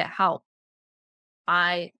coming to get help.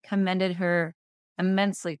 I commended her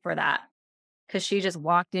immensely for that because she just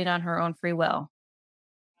walked in on her own free will.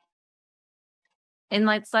 And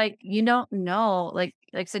it's like, you don't know, like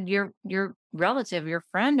I said, your relative, your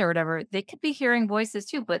friend or whatever, they could be hearing voices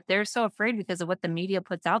too, but they're so afraid because of what the media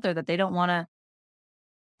puts out there that they don't want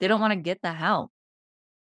to get the help.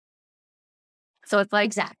 So it's like,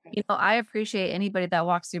 exactly. I appreciate anybody that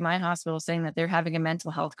walks through my hospital saying that they're having a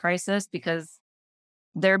mental health crisis because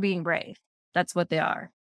they're being brave. That's what they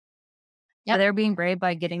are. But Yep. they're being brave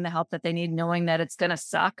by getting the help that they need, knowing that it's gonna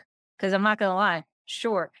suck. Because I'm not gonna lie,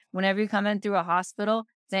 sure, whenever you come in through a hospital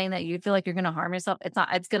saying that you feel like you're gonna harm yourself,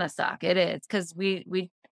 it's gonna suck. It is, because we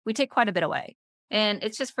take quite a bit away, and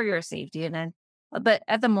it's just for your safety, and then but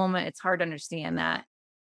at the moment, it's hard to understand that.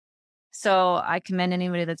 So I commend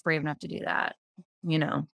anybody that's brave enough to do that, you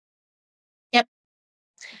know? Yep.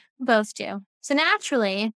 Both do. So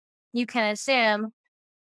naturally, you can assume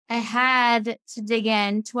I had to dig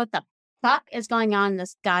into what the fuck is going on in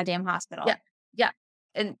this goddamn Yeah, hospital. yeah,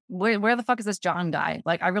 and where the fuck is this John guy?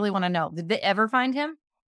 Like, I really wanna know. Did they ever find him?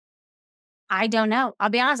 I don't know. I'll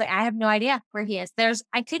be honest, like, I have no idea where he is.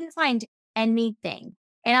 I couldn't find anything.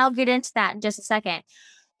 And I'll get into that in just a second.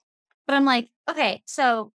 But I'm like, okay,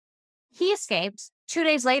 so he escapes. 2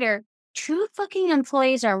 days later, two fucking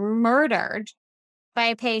employees are murdered by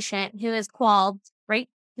a patient who is called, right?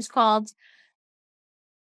 Who's called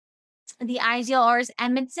the ideal, or as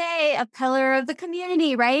Emmett say, a pillar of the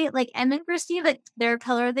community, right? Like Emmett Christie, like they're a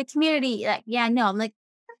pillar of the community. Like, yeah, no, I'm like,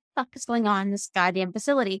 fuck is going on in this goddamn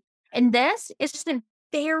facility? And this is just a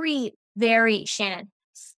very, very Shannon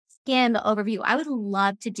skim overview. I would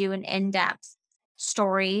love to do an in-depth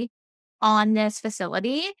story on this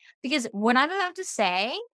facility because what I'm about to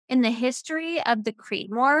say in the history of the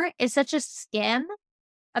Creedmoor is such a skim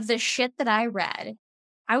of the shit that I read.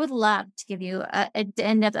 I would love to give you a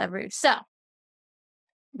in-depth overview. So,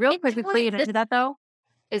 Real in quick before you get this, into that though,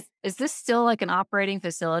 is this still like an operating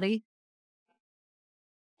facility?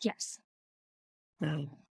 yes,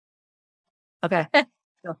 No. Okay, so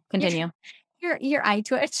your continue. your eye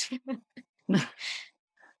twitch.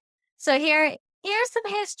 So here's some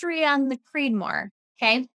history on the Creedmoor.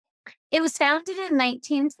 Okay. It was founded in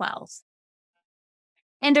 1912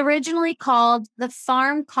 and originally called the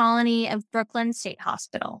Farm Colony of Brooklyn State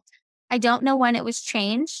Hospital. I don't know when it was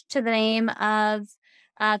changed to the name of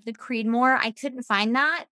the Creedmoor. I couldn't find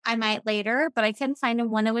that. I might later, but I couldn't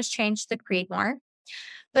find when it was changed to the Creedmoor.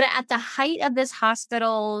 But at the height of this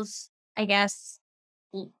hospital's, I guess,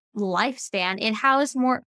 lifespan, it housed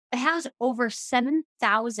over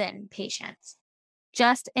 7,000 patients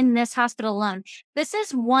just in this hospital alone. This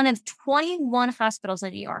is one of 21 hospitals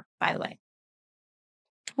in New York, by the way,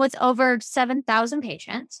 with over 7,000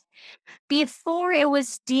 patients before it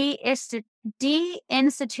was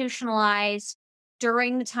deinstitutionalized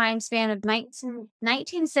during the time span of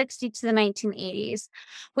 1960 to the 1980s,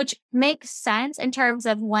 which makes sense in terms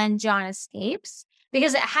of when John escapes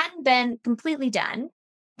because it hadn't been completely done.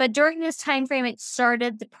 But during this time frame, it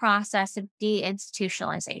started the process of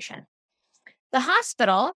deinstitutionalization. The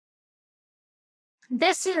hospital,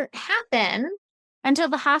 this didn't happen until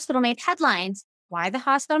the hospital made headlines. Why the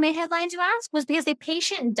hospital made headlines, you ask, was because a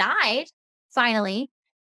patient died finally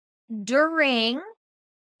during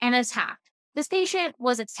an attack. This patient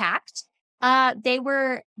was attacked. They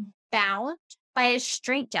were bound by a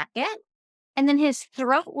straitjacket, and then his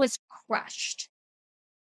throat was crushed.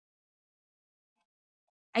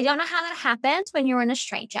 I don't know how that happens when you're in a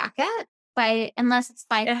straitjacket, unless it's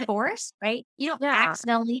by Eh, force, right? You don't yeah.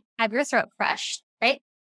 accidentally have your throat crushed, right?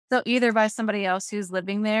 So either by somebody else who's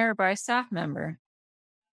living there or by a staff member.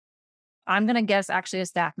 I'm gonna guess actually a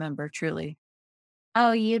staff member, truly.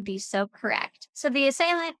 Oh, you'd be so correct. So the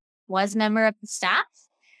assailant was a member of the staff.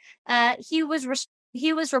 He was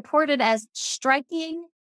reported as striking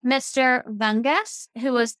Mr. Vangas,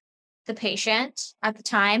 who was the patient at the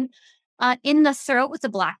time, in the throat with a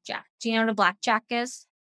blackjack. Do you know what a blackjack is?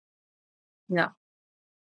 No.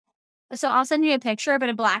 So I'll send you a picture, but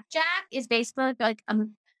a blackjack is basically like a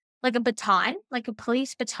baton, like a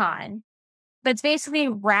police baton, but it's basically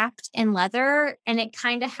wrapped in leather and it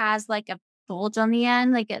kind of has like a bulge on the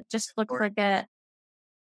end, like it just looks like a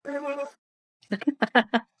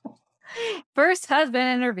First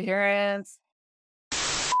husband interference.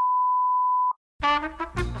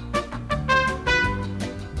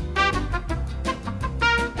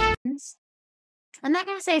 I'm not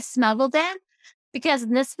gonna say smuggled in because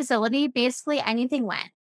in this facility, basically anything went.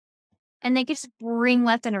 And they could just bring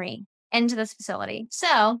weaponry into this facility.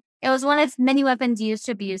 So it was one of many weapons used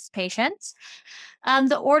to abuse patients.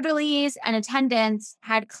 The orderlies and attendants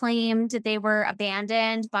had claimed they were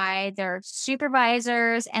abandoned by their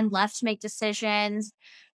supervisors and left to make decisions,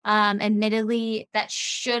 admittedly, that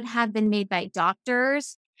should have been made by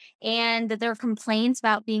doctors, and that their complaints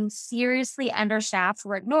about being seriously understaffed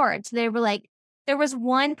were ignored. So they were like, there was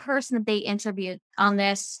one person that they interviewed on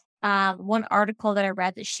this one article that I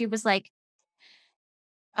read that she was like,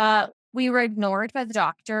 we were ignored by the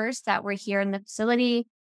doctors that were here in the facility.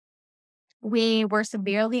 We were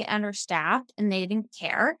severely understaffed and they didn't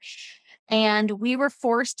care. And we were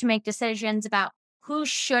forced to make decisions about who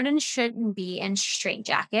should and shouldn't be in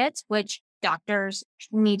straitjackets, which doctors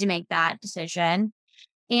need to make that decision.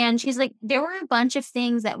 And she's like, there were a bunch of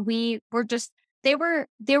things that we were just there were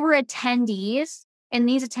attendees, and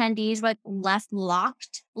these attendees like left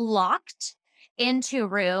locked into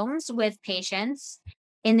rooms with patients,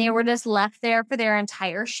 and they were just left there for their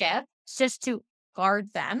entire shift just to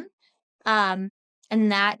guard them. Um,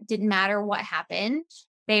 and that didn't matter what happened.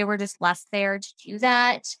 They were just left there to do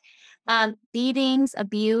that. Beatings,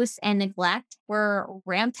 abuse, and neglect were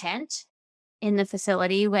rampant in the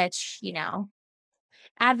facility, which,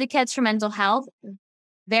 advocates for mental health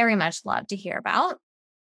very much love to hear about.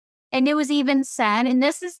 And it was even said, and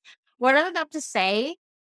this is what I'm about to say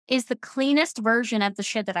is the cleanest version of the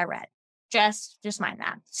shit that I read. Just mind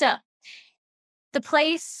that. So the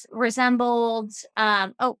place resembled,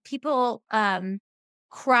 people,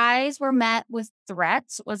 cries were met with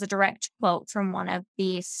threats was a direct quote from one of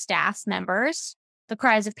the staff members. The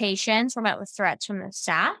cries of patients were met with threats from the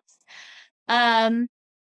staff. Um,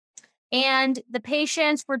 and the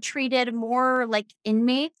patients were treated more like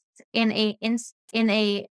inmates in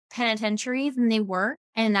a penitentiary than they were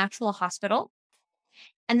in an actual hospital.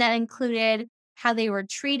 And that included how they were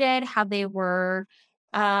treated, how they were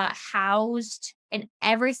housed, and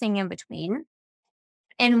everything in between.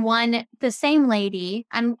 And the same lady,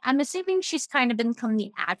 I'm assuming she's kind of become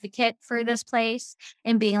the advocate for this place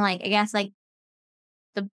and being like, I guess, like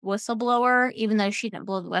the whistleblower, even though she didn't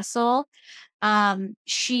blow the whistle.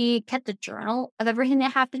 She kept a journal of everything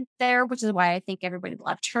that happened there, which is why I think everybody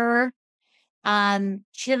loved her.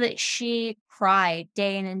 She said that she cried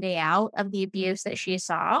day in and day out of the abuse that she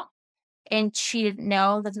saw, and she didn't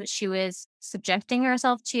know that's what she was subjecting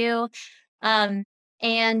herself to. Um,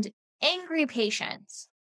 and angry patients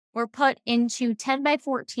were put into 10 by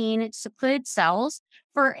 14 secluded cells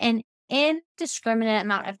for an indiscriminate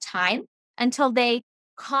amount of time until they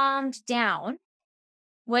calmed down,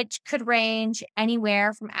 which could range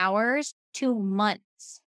anywhere from hours to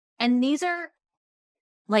months. And these are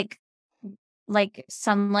like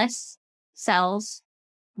sunless cells,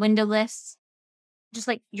 windowless, just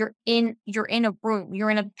like you're in a room, you're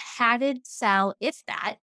in a padded cell, if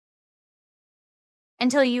that,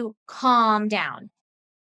 until you calm down.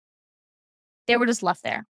 They were just left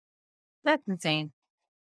there. That's insane.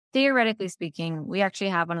 Theoretically speaking, we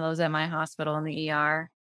actually have one of those at my hospital in the ER.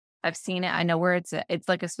 I've seen it. I know where it's at. It's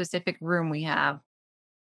like a specific room we have.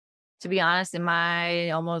 To be honest, in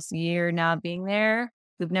my almost year now being there,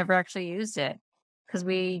 we've never actually used it because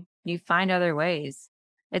you find other ways.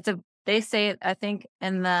 They say, I think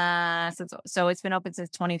so it's been open since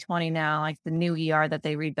 2020 now, like the new ER that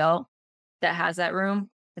they rebuilt that has that room.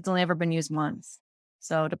 It's only ever been used once.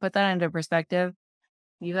 So to put that into perspective,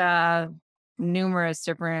 you have numerous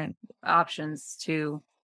different options to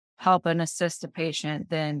help and assist a patient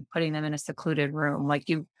than putting them in a secluded room.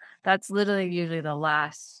 That's literally usually the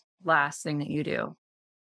last thing that you do.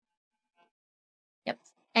 Yep.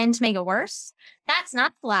 And to make it worse, that's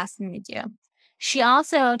not the last thing they do. She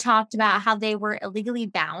also talked about how they were illegally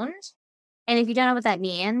bound. And if you don't know what that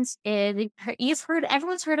means,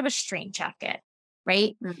 everyone's heard of a straitjacket,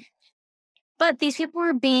 right? Mm. But these people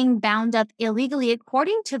were being bound up illegally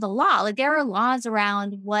according to the law. Like there are laws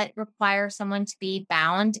around what requires someone to be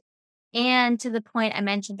bound. And to the point I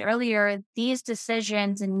mentioned earlier, these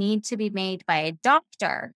decisions need to be made by a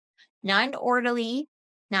doctor, not an orderly,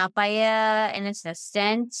 not by an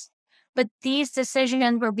assistant. But these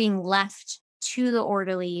decisions were being left to the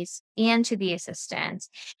orderlies and to the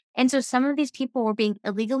assistants. And so some of these people were being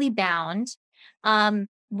illegally bound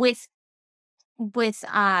with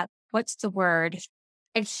what's the word?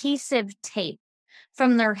 Adhesive tape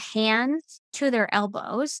from their hands to their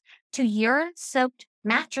elbows to urine-soaked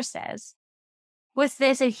mattresses with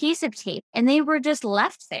this adhesive tape, and they were just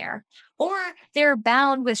left there. Or they're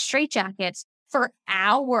bound with straitjackets for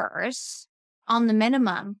hours on the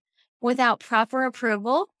minimum without proper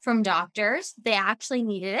approval from doctors. They actually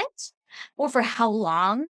needed it, or for how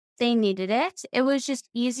long they needed it. It was just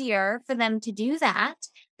easier for them to do that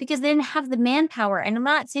because they didn't have the manpower. And I'm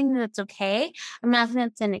not saying that it's okay. I'm not saying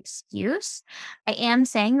that's an excuse. I am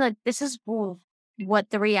saying that this is what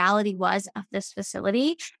the reality was of this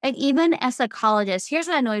facility. And even a psychologist, here's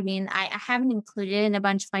what annoyed me, and I haven't included in a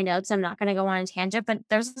bunch of my notes. I'm not going to go on a tangent, but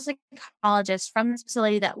there's a psychologist from this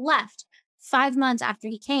facility that left 5 months after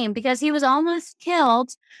he came because he was almost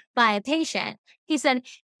killed by a patient. He said,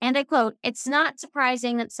 and I quote, "It's not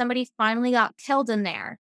surprising that somebody finally got killed in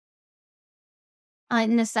there."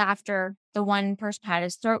 And this after the one person had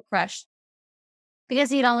his throat crushed because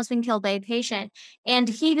he'd almost been killed by a patient. And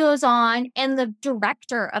he goes on, and the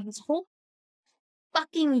director of this whole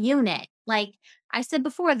fucking unit. Like I said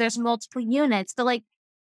before, there's multiple units. So like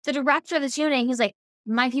the director of this unit, he's like,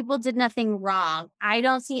 my people did nothing wrong. I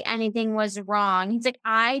don't see anything was wrong. He's like,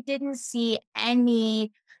 I didn't see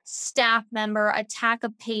any staff member attack a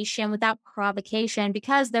patient without provocation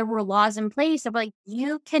because there were laws in place of like,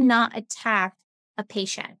 you cannot attack a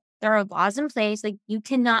patient. There are laws in place, like you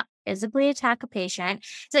cannot physically attack a patient.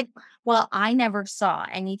 It's like, well, I never saw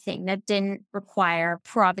anything that didn't require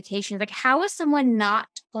provocation. Like, how is someone not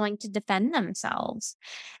going to defend themselves?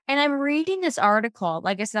 And I'm reading this article.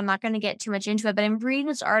 Like I said, I'm not going to get too much into it, but I'm reading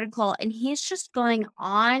this article and he's just going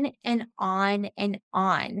on and on and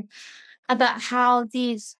on about how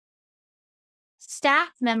these staff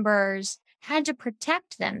members had to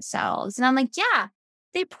protect themselves. And I'm like, yeah,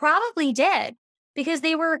 they probably did because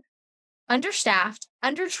they were understaffed,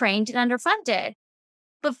 undertrained, and underfunded.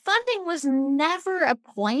 But funding was never a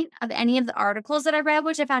point of any of the articles that I read,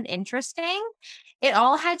 which I found interesting. It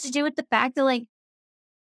all had to do with the fact that, like,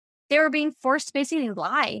 they were being forced to basically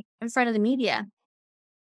lie in front of the media.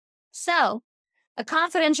 So, a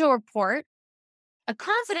confidential report,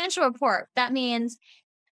 that means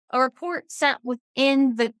a report sent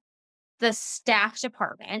within the staff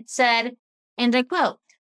department said, and I quote,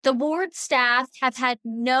 the ward staff have had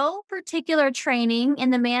no particular training in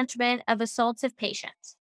the management of assaultive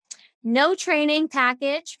patients. No training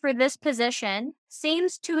package for this position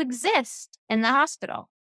seems to exist in the hospital.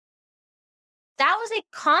 That was a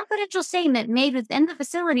confidential statement made within the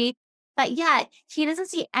facility, but yet he doesn't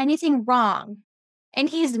see anything wrong. And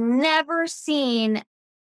he's never seen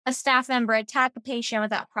a staff member attack a patient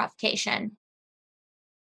without provocation.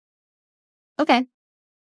 Okay.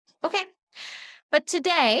 Okay. But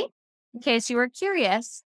today, in case you were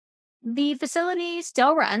curious, the facility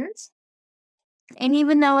still runs. And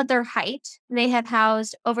even though at their height, they have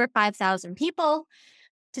housed over 5,000 people,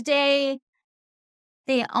 today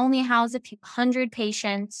they only house a few hundred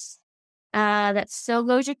patients that still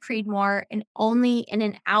go to Creedmoor and only in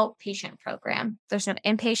an outpatient program. There's no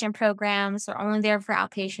inpatient programs. They're only there for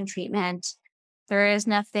outpatient treatment. There is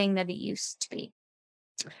nothing that it used to be,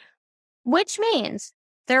 which means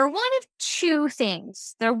there are one of two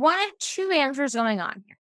things. There are one of two answers going on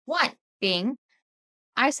here. One being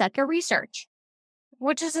I suck at research,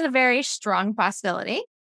 which is a very strong possibility.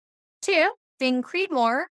 Two, being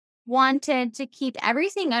Creedmoor wanted to keep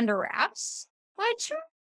everything under wraps, which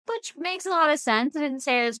makes a lot of sense. I didn't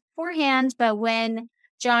say it beforehand, but when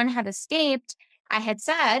John had escaped, I had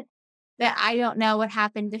said that I don't know what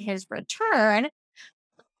happened to his return.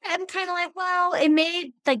 I'm kind of like, well, it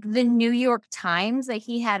made like the New York Times that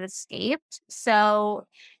he had escaped. So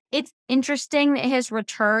it's interesting that his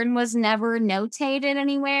return was never notated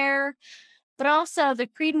anywhere. But also, the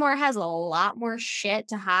Creedmoor has a lot more shit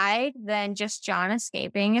to hide than just John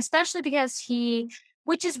escaping, especially because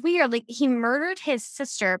which is weird, like he murdered his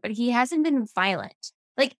sister, but he hasn't been violent.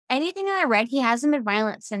 Like anything that I read, he hasn't been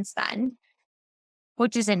violent since then,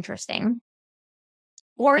 which is interesting.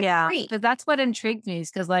 Or Yeah, three. but that's what intrigued me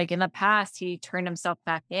is because, like, in the past, he turned himself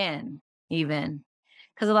back in even.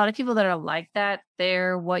 Because a lot of people that are like that,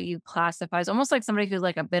 they're what you classify as almost like somebody who's,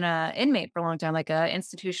 like, been a inmate for a long time, like a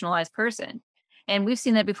institutionalized person. And we've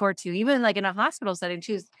seen that before too, even, like, in a hospital setting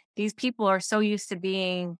too. These people are so used to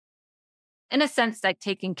being, in a sense, like,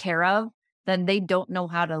 taken care of, then they don't know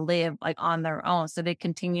how to live, like, on their own. So they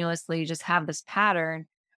continuously just have this pattern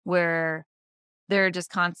where they're just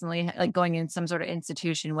constantly, like, going in some sort of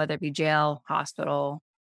institution, whether it be jail, hospital,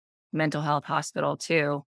 mental health hospital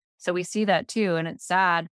too. So we see that too, and it's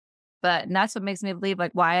sad, but and that's what makes me believe,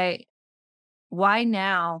 like, why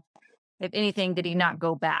now, if anything, did he not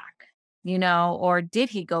go back? Or did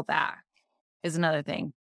he go back is another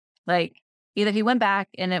thing. Like, either he went back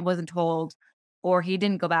and it wasn't told, or he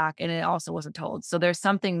didn't go back and it also wasn't told. So there's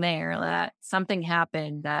something there that something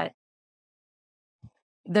happened that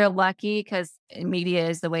they're lucky because media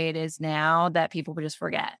is the way it is now that people would just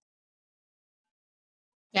forget.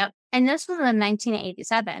 Yep. And this was in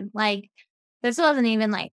 1987. Like, this wasn't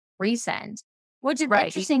even like recent, which is Right.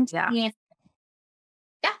 interesting to Yeah. me.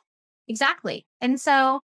 Yeah, exactly. And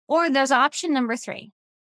so, or there's option number three.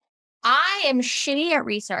 I am shitty at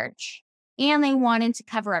research and they wanted to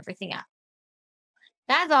cover everything up.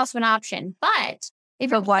 That's also an option. But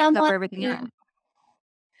if you're But why someone cover everything up?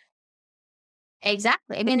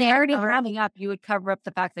 exactly. I If mean, they they didn't already cover have everything up, you would cover up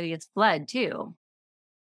the fact that he has fled too.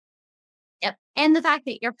 yep. And the fact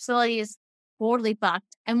that your facility is totally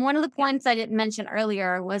fucked. And one of the Yeah. points I didn't mention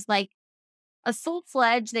earlier was like a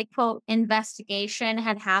full-fledged, they quote, investigation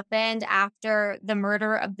had happened after the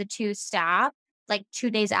murder of the two staff, like 2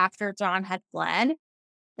 days after John had fled.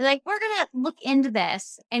 They're like, we're gonna look into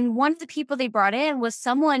this. And one of the people they brought in was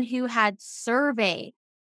someone who had surveyed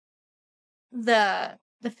the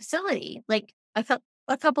facility like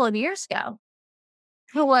a couple of years ago,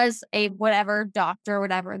 who was a whatever doctor,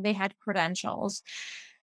 whatever. They had credentials.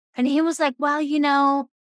 And he was like, well,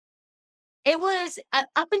 it was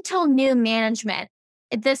up until new management,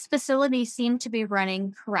 this facility seemed to be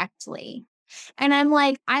running correctly. And I'm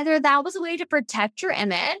like, either that was a way to protect your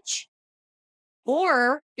image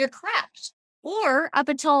or you're correct. Or up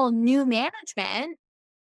until new management,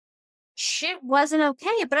 shit wasn't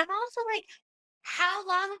okay. But I'm also like, how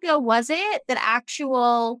long ago was it that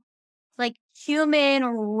actual like human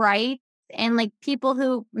rights and like people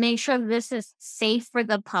who make sure this is safe for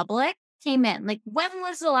the public came in? Like, when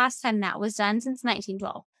was the last time that was done? Since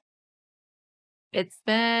 1912. It's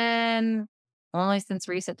been only since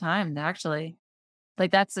recent times, actually.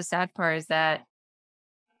 Like, that's the sad part is that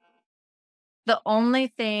the only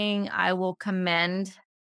thing I will commend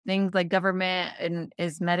things like government and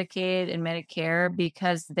is Medicaid and Medicare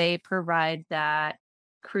because they provide that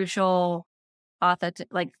crucial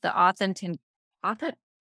like the authentic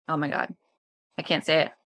oh my god, I can't say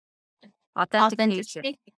it. Authentication.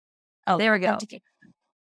 Authenticity. Oh, There we go. authenticate.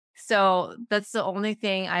 So that's the only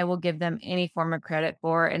thing I will give them any form of credit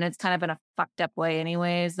for. And it's kind of in a fucked up way,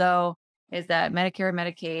 anyways, though, is that Medicare and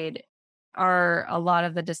Medicaid are a lot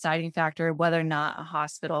of the deciding factor of whether or not a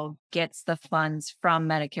hospital gets the funds from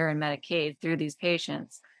Medicare and Medicaid through these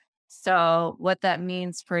patients. So, what that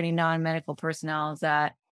means for any non medical personnel is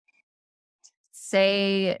that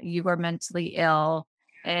say you are mentally ill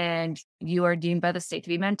and you are deemed by the state to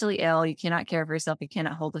be mentally ill, you cannot care for yourself, you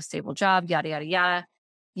cannot hold a stable job, yada, yada, yada.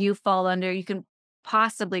 You can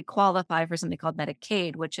possibly qualify for something called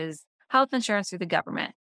Medicaid, which is health insurance through the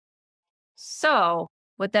government. So,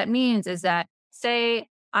 what that means is that, say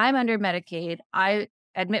I'm under Medicaid, I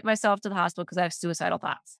admit myself to the hospital because I have suicidal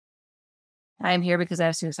thoughts. I am here because I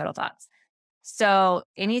have suicidal thoughts. So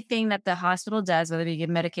anything that the hospital does, whether you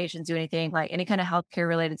give medications, do anything like any kind of healthcare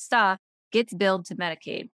related stuff, gets billed to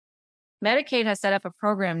Medicaid. Medicaid has set up a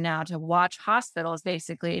program now to watch hospitals,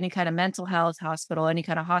 basically any kind of mental health hospital, any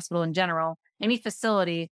kind of hospital in general, any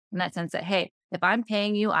facility in that sense that, hey, if I'm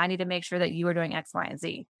paying you, I need to make sure that you are doing X, Y, and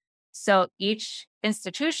Z. So each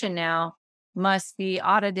institution now must be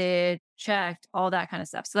audited, checked, all that kind of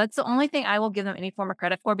stuff. So that's the only thing I will give them any form of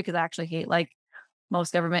credit for because I actually hate like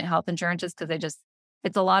most government health insurances because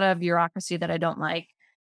it's a lot of bureaucracy that I don't like.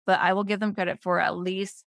 But I will give them credit for at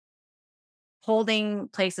least holding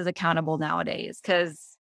places accountable nowadays.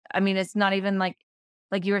 Cause I mean, it's not even like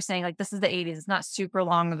you were saying, like this is the 80s. It's not super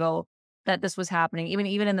long ago that this was happening.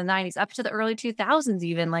 Even in the 90s, up to the early 2000s,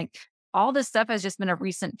 even like all this stuff has just been a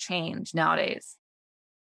recent change nowadays.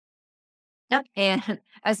 Yep. And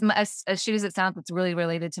as shitty as it sounds, it's really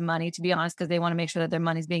related to money, to be honest, because they want to make sure that their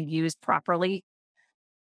money's being used properly.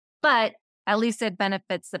 But at least it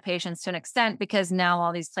benefits the patients to an extent because now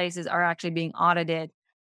all these places are actually being audited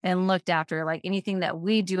and looked after. Like anything that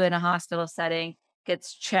we do in a hospital setting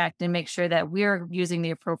gets checked and make sure that we're using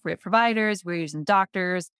the appropriate providers, we're using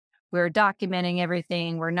doctors, we're documenting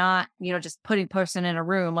everything. We're not, just putting person in a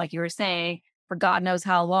room, like you were saying, for God knows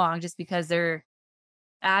how long, just because they're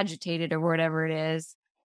agitated or whatever it is.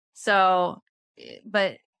 So,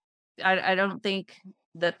 but I don't think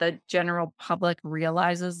that the general public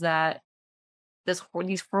realizes that these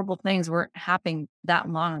horrible things weren't happening that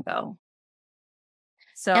long ago.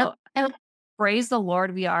 Yep. So praise the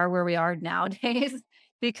Lord, we are where we are nowadays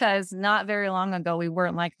because not very long ago we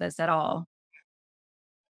weren't like this at all.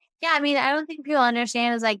 Yeah, I mean, I don't think people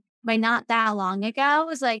understand is like by not that long ago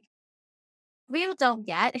was like people don't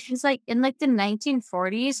get. It's like in like the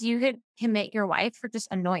 1940s, you could commit your wife for just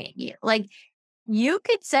annoying you. Like you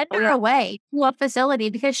could send Oh her yeah, away to a facility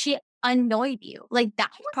because she annoyed you. Like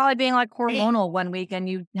that was probably being like it. hormonal one week and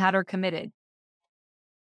you had her committed.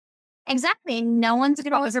 Exactly. No one's Oh, it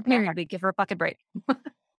gonna was her period week. Give her a fucking break.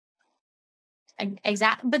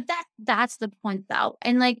 exactly. But that's the point though.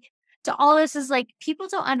 And like to all this is like people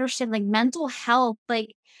don't understand like mental health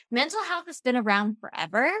has been around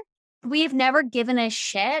forever. We've never given a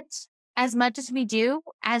shit as much as we do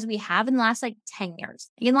as we have in the last like 10 years.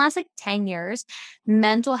 In the last like 10 years,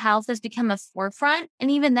 mental health has become a forefront. And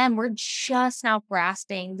even then, we're just now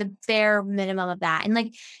grasping the bare minimum of that.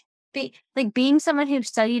 And being someone who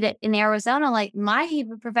studied it in Arizona, like my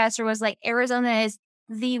professor was like, Arizona is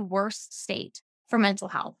the worst state for mental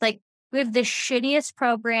health. Like we have the shittiest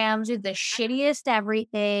programs, we have the shittiest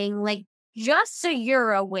everything. Like just so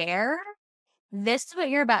you're aware, this is what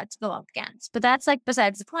you're about to go up against. But that's like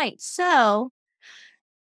besides the point. So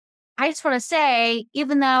I just want to say,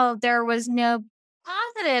 even though there was no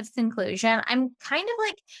positive conclusion, I'm kind of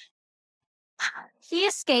like, he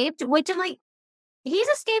escaped, which I'm like, he's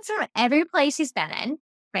escaped from every place he's been in,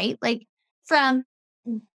 right? Like from,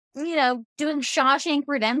 doing Shawshank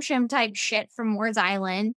Redemption type shit from Wars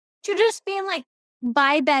Island to just being like,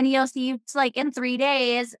 bye, Ben. You'll see you like in 3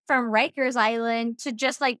 days from Rikers Island to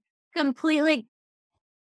just like completely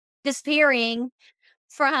disappearing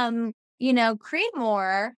from,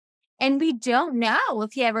 Creedmoor. And we don't know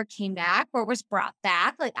if he ever came back or was brought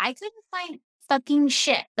back. Like, I couldn't find fucking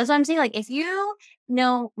shit. That's what I'm saying. Like, if you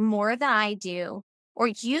know more than I do, or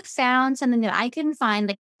you found something that I couldn't find,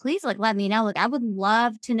 like, please, like, let me know. Like, I would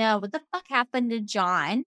love to know what the fuck happened to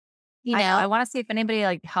John. You I know, know, I wanna see if anybody,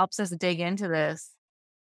 like, helps us dig into this.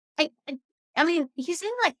 I, I, I mean, he's in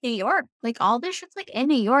like New York. Like, all this shit's like in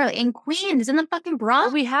New York, like, in Queens, in the fucking Well,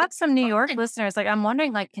 Bronx. we have Like, some New York Brooklyn. listeners, like, I'm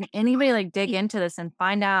wondering, like, can anybody, like, dig into this and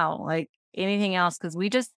find out, like, anything else? Because we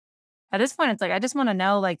just at this point, it's like, I just wanna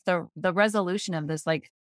know, like, the resolution of this, like,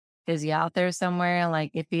 is he out there somewhere?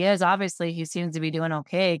 Like, if he is, obviously, he seems to be doing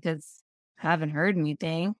okay because I haven't heard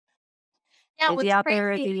anything. Yeah, Is he what's out there?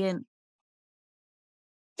 crazy?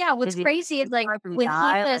 Yeah, what's Is he crazy is like or did he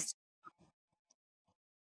die? Like,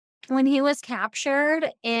 when he was captured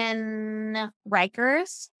in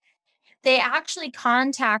Rikers, they actually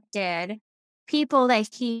contacted people that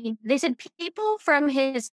they said people from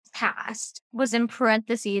his past was in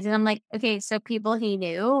parentheses. And I'm like, okay, so people he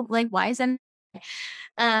knew, like, why isn't,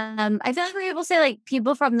 I feel like when people say like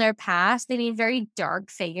people from their past, they mean very dark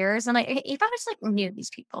figures. I'm like, he probably just like knew these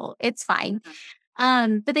people. It's fine.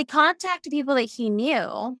 But they contacted people that he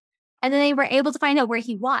knew, and then they were able to find out where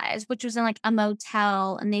he was, which was in like a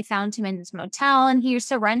motel, and they found him in this motel, and he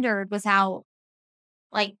surrendered without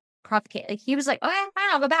like provocation. Like he was like, "Okay, fine,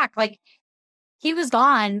 I'll go back." Like he was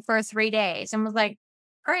gone for 3 days and was like,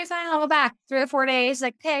 "All right, fine, I'll go back." 3 or 4 days,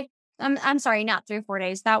 like, "Okay, I'm sorry, not 3 or 4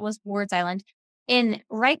 days. That was Ward's Island." In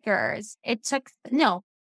Rikers, it took no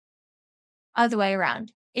other way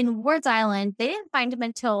around. In Ward's Island, they didn't find him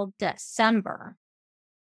until December.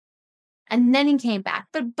 And then he came back.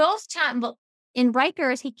 But both times, well, in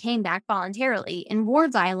Rikers, he came back voluntarily. In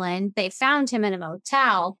Ward's Island, they found him in a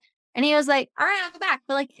motel. And he was like, all right, I'll go back.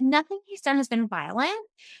 But like nothing he's done has been violent.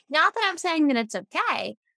 Not that I'm saying that it's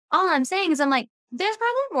okay. All I'm saying is I'm like, there's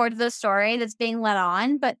probably more to the story that's being let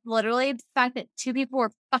on, but literally the fact that two people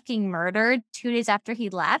were fucking murdered 2 days after he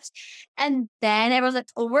left. And then everyone's like,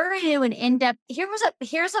 oh, we're gonna do an in-depth here's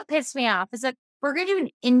what pissed me off is that we're gonna do an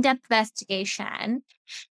in-depth investigation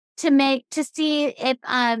to see if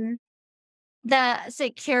the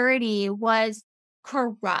security was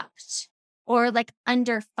corrupt or like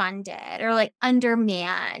underfunded or like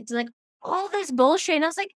undermanned, like all this bullshit. And I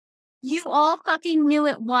was like, you all fucking knew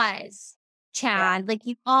it was, yeah. Chad. Like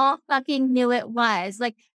you all fucking knew it was.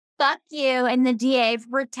 Like, fuck you and the DA for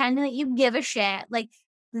pretending that you give a shit. Like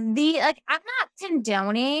I'm not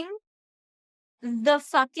condoning the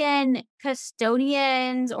fucking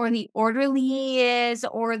custodians or the orderlies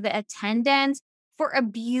or the attendants for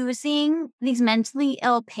abusing these mentally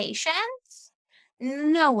ill patients?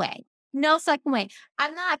 No way. No fucking way.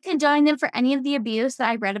 I'm not condoning them for any of the abuse that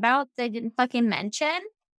I read about that I didn't fucking mention.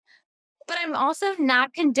 But I'm also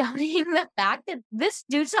not condoning the fact that this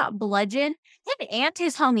dude's got bludgeoned. Him and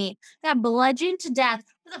his homie got bludgeoned to death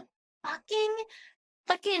with a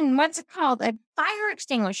fucking, what's it called? A fire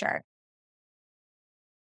extinguisher.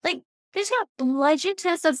 Like, they just got bludgeoned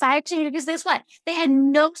to society because guess what? They had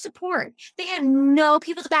no support. They had no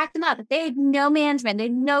people to back them up. They had no management. They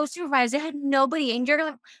had no supervisors. They had nobody. And you're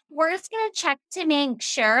like, we're just going to check to make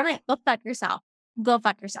sure. I'm like, go fuck yourself. Go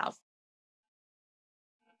fuck yourself.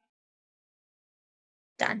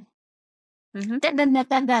 Done. Mhm. Done, done, done,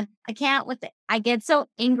 done, done. I can't with it. I get so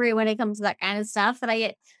angry when it comes to that kind of stuff that I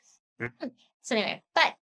get. So anyway,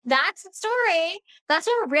 but that's the story. That's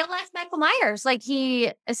a real life Michael Myers. Like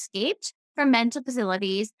he escaped from mental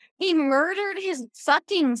facilities. He murdered his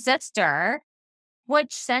fucking sister,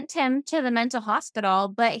 which sent him to the mental hospital,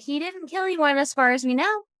 but he didn't kill anyone as far as we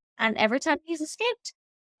know. And every time he's escaped.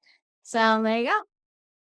 So there you go.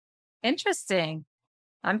 Interesting.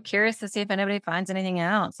 I'm curious to see if anybody finds anything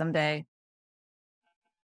out someday.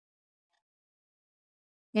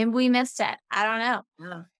 Maybe we missed it. I don't know.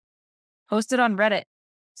 Yeah. Post it on Reddit.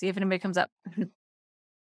 See if anybody comes up.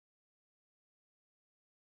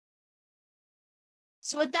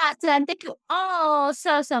 So with that said, thank you all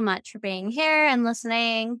so much for being here and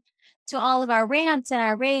listening to all of our rants and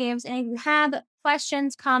our raves. And if you have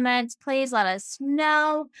questions, comments, please let us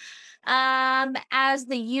know. As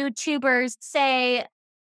the YouTubers say,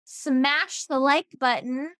 smash the like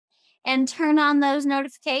button and turn on those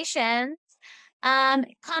notifications.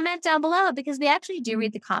 comment down below because we actually do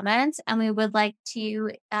read the comments and we would like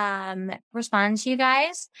to respond to you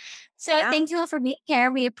guys. So Yeah. thank you all for being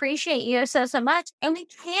here. We appreciate you so so much. And we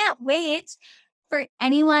can't wait for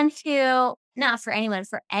anyone who not for anyone,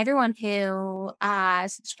 for everyone who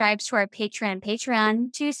subscribes to our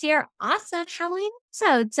Patreon to see our awesome Halloween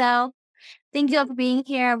episode. So thank you all for being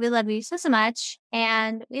here. We love you so so much.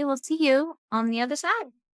 And we will see you on the other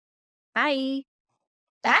side. Bye.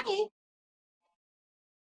 Bye.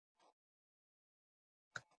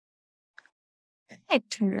 I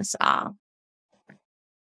turn this off.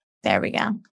 There we go.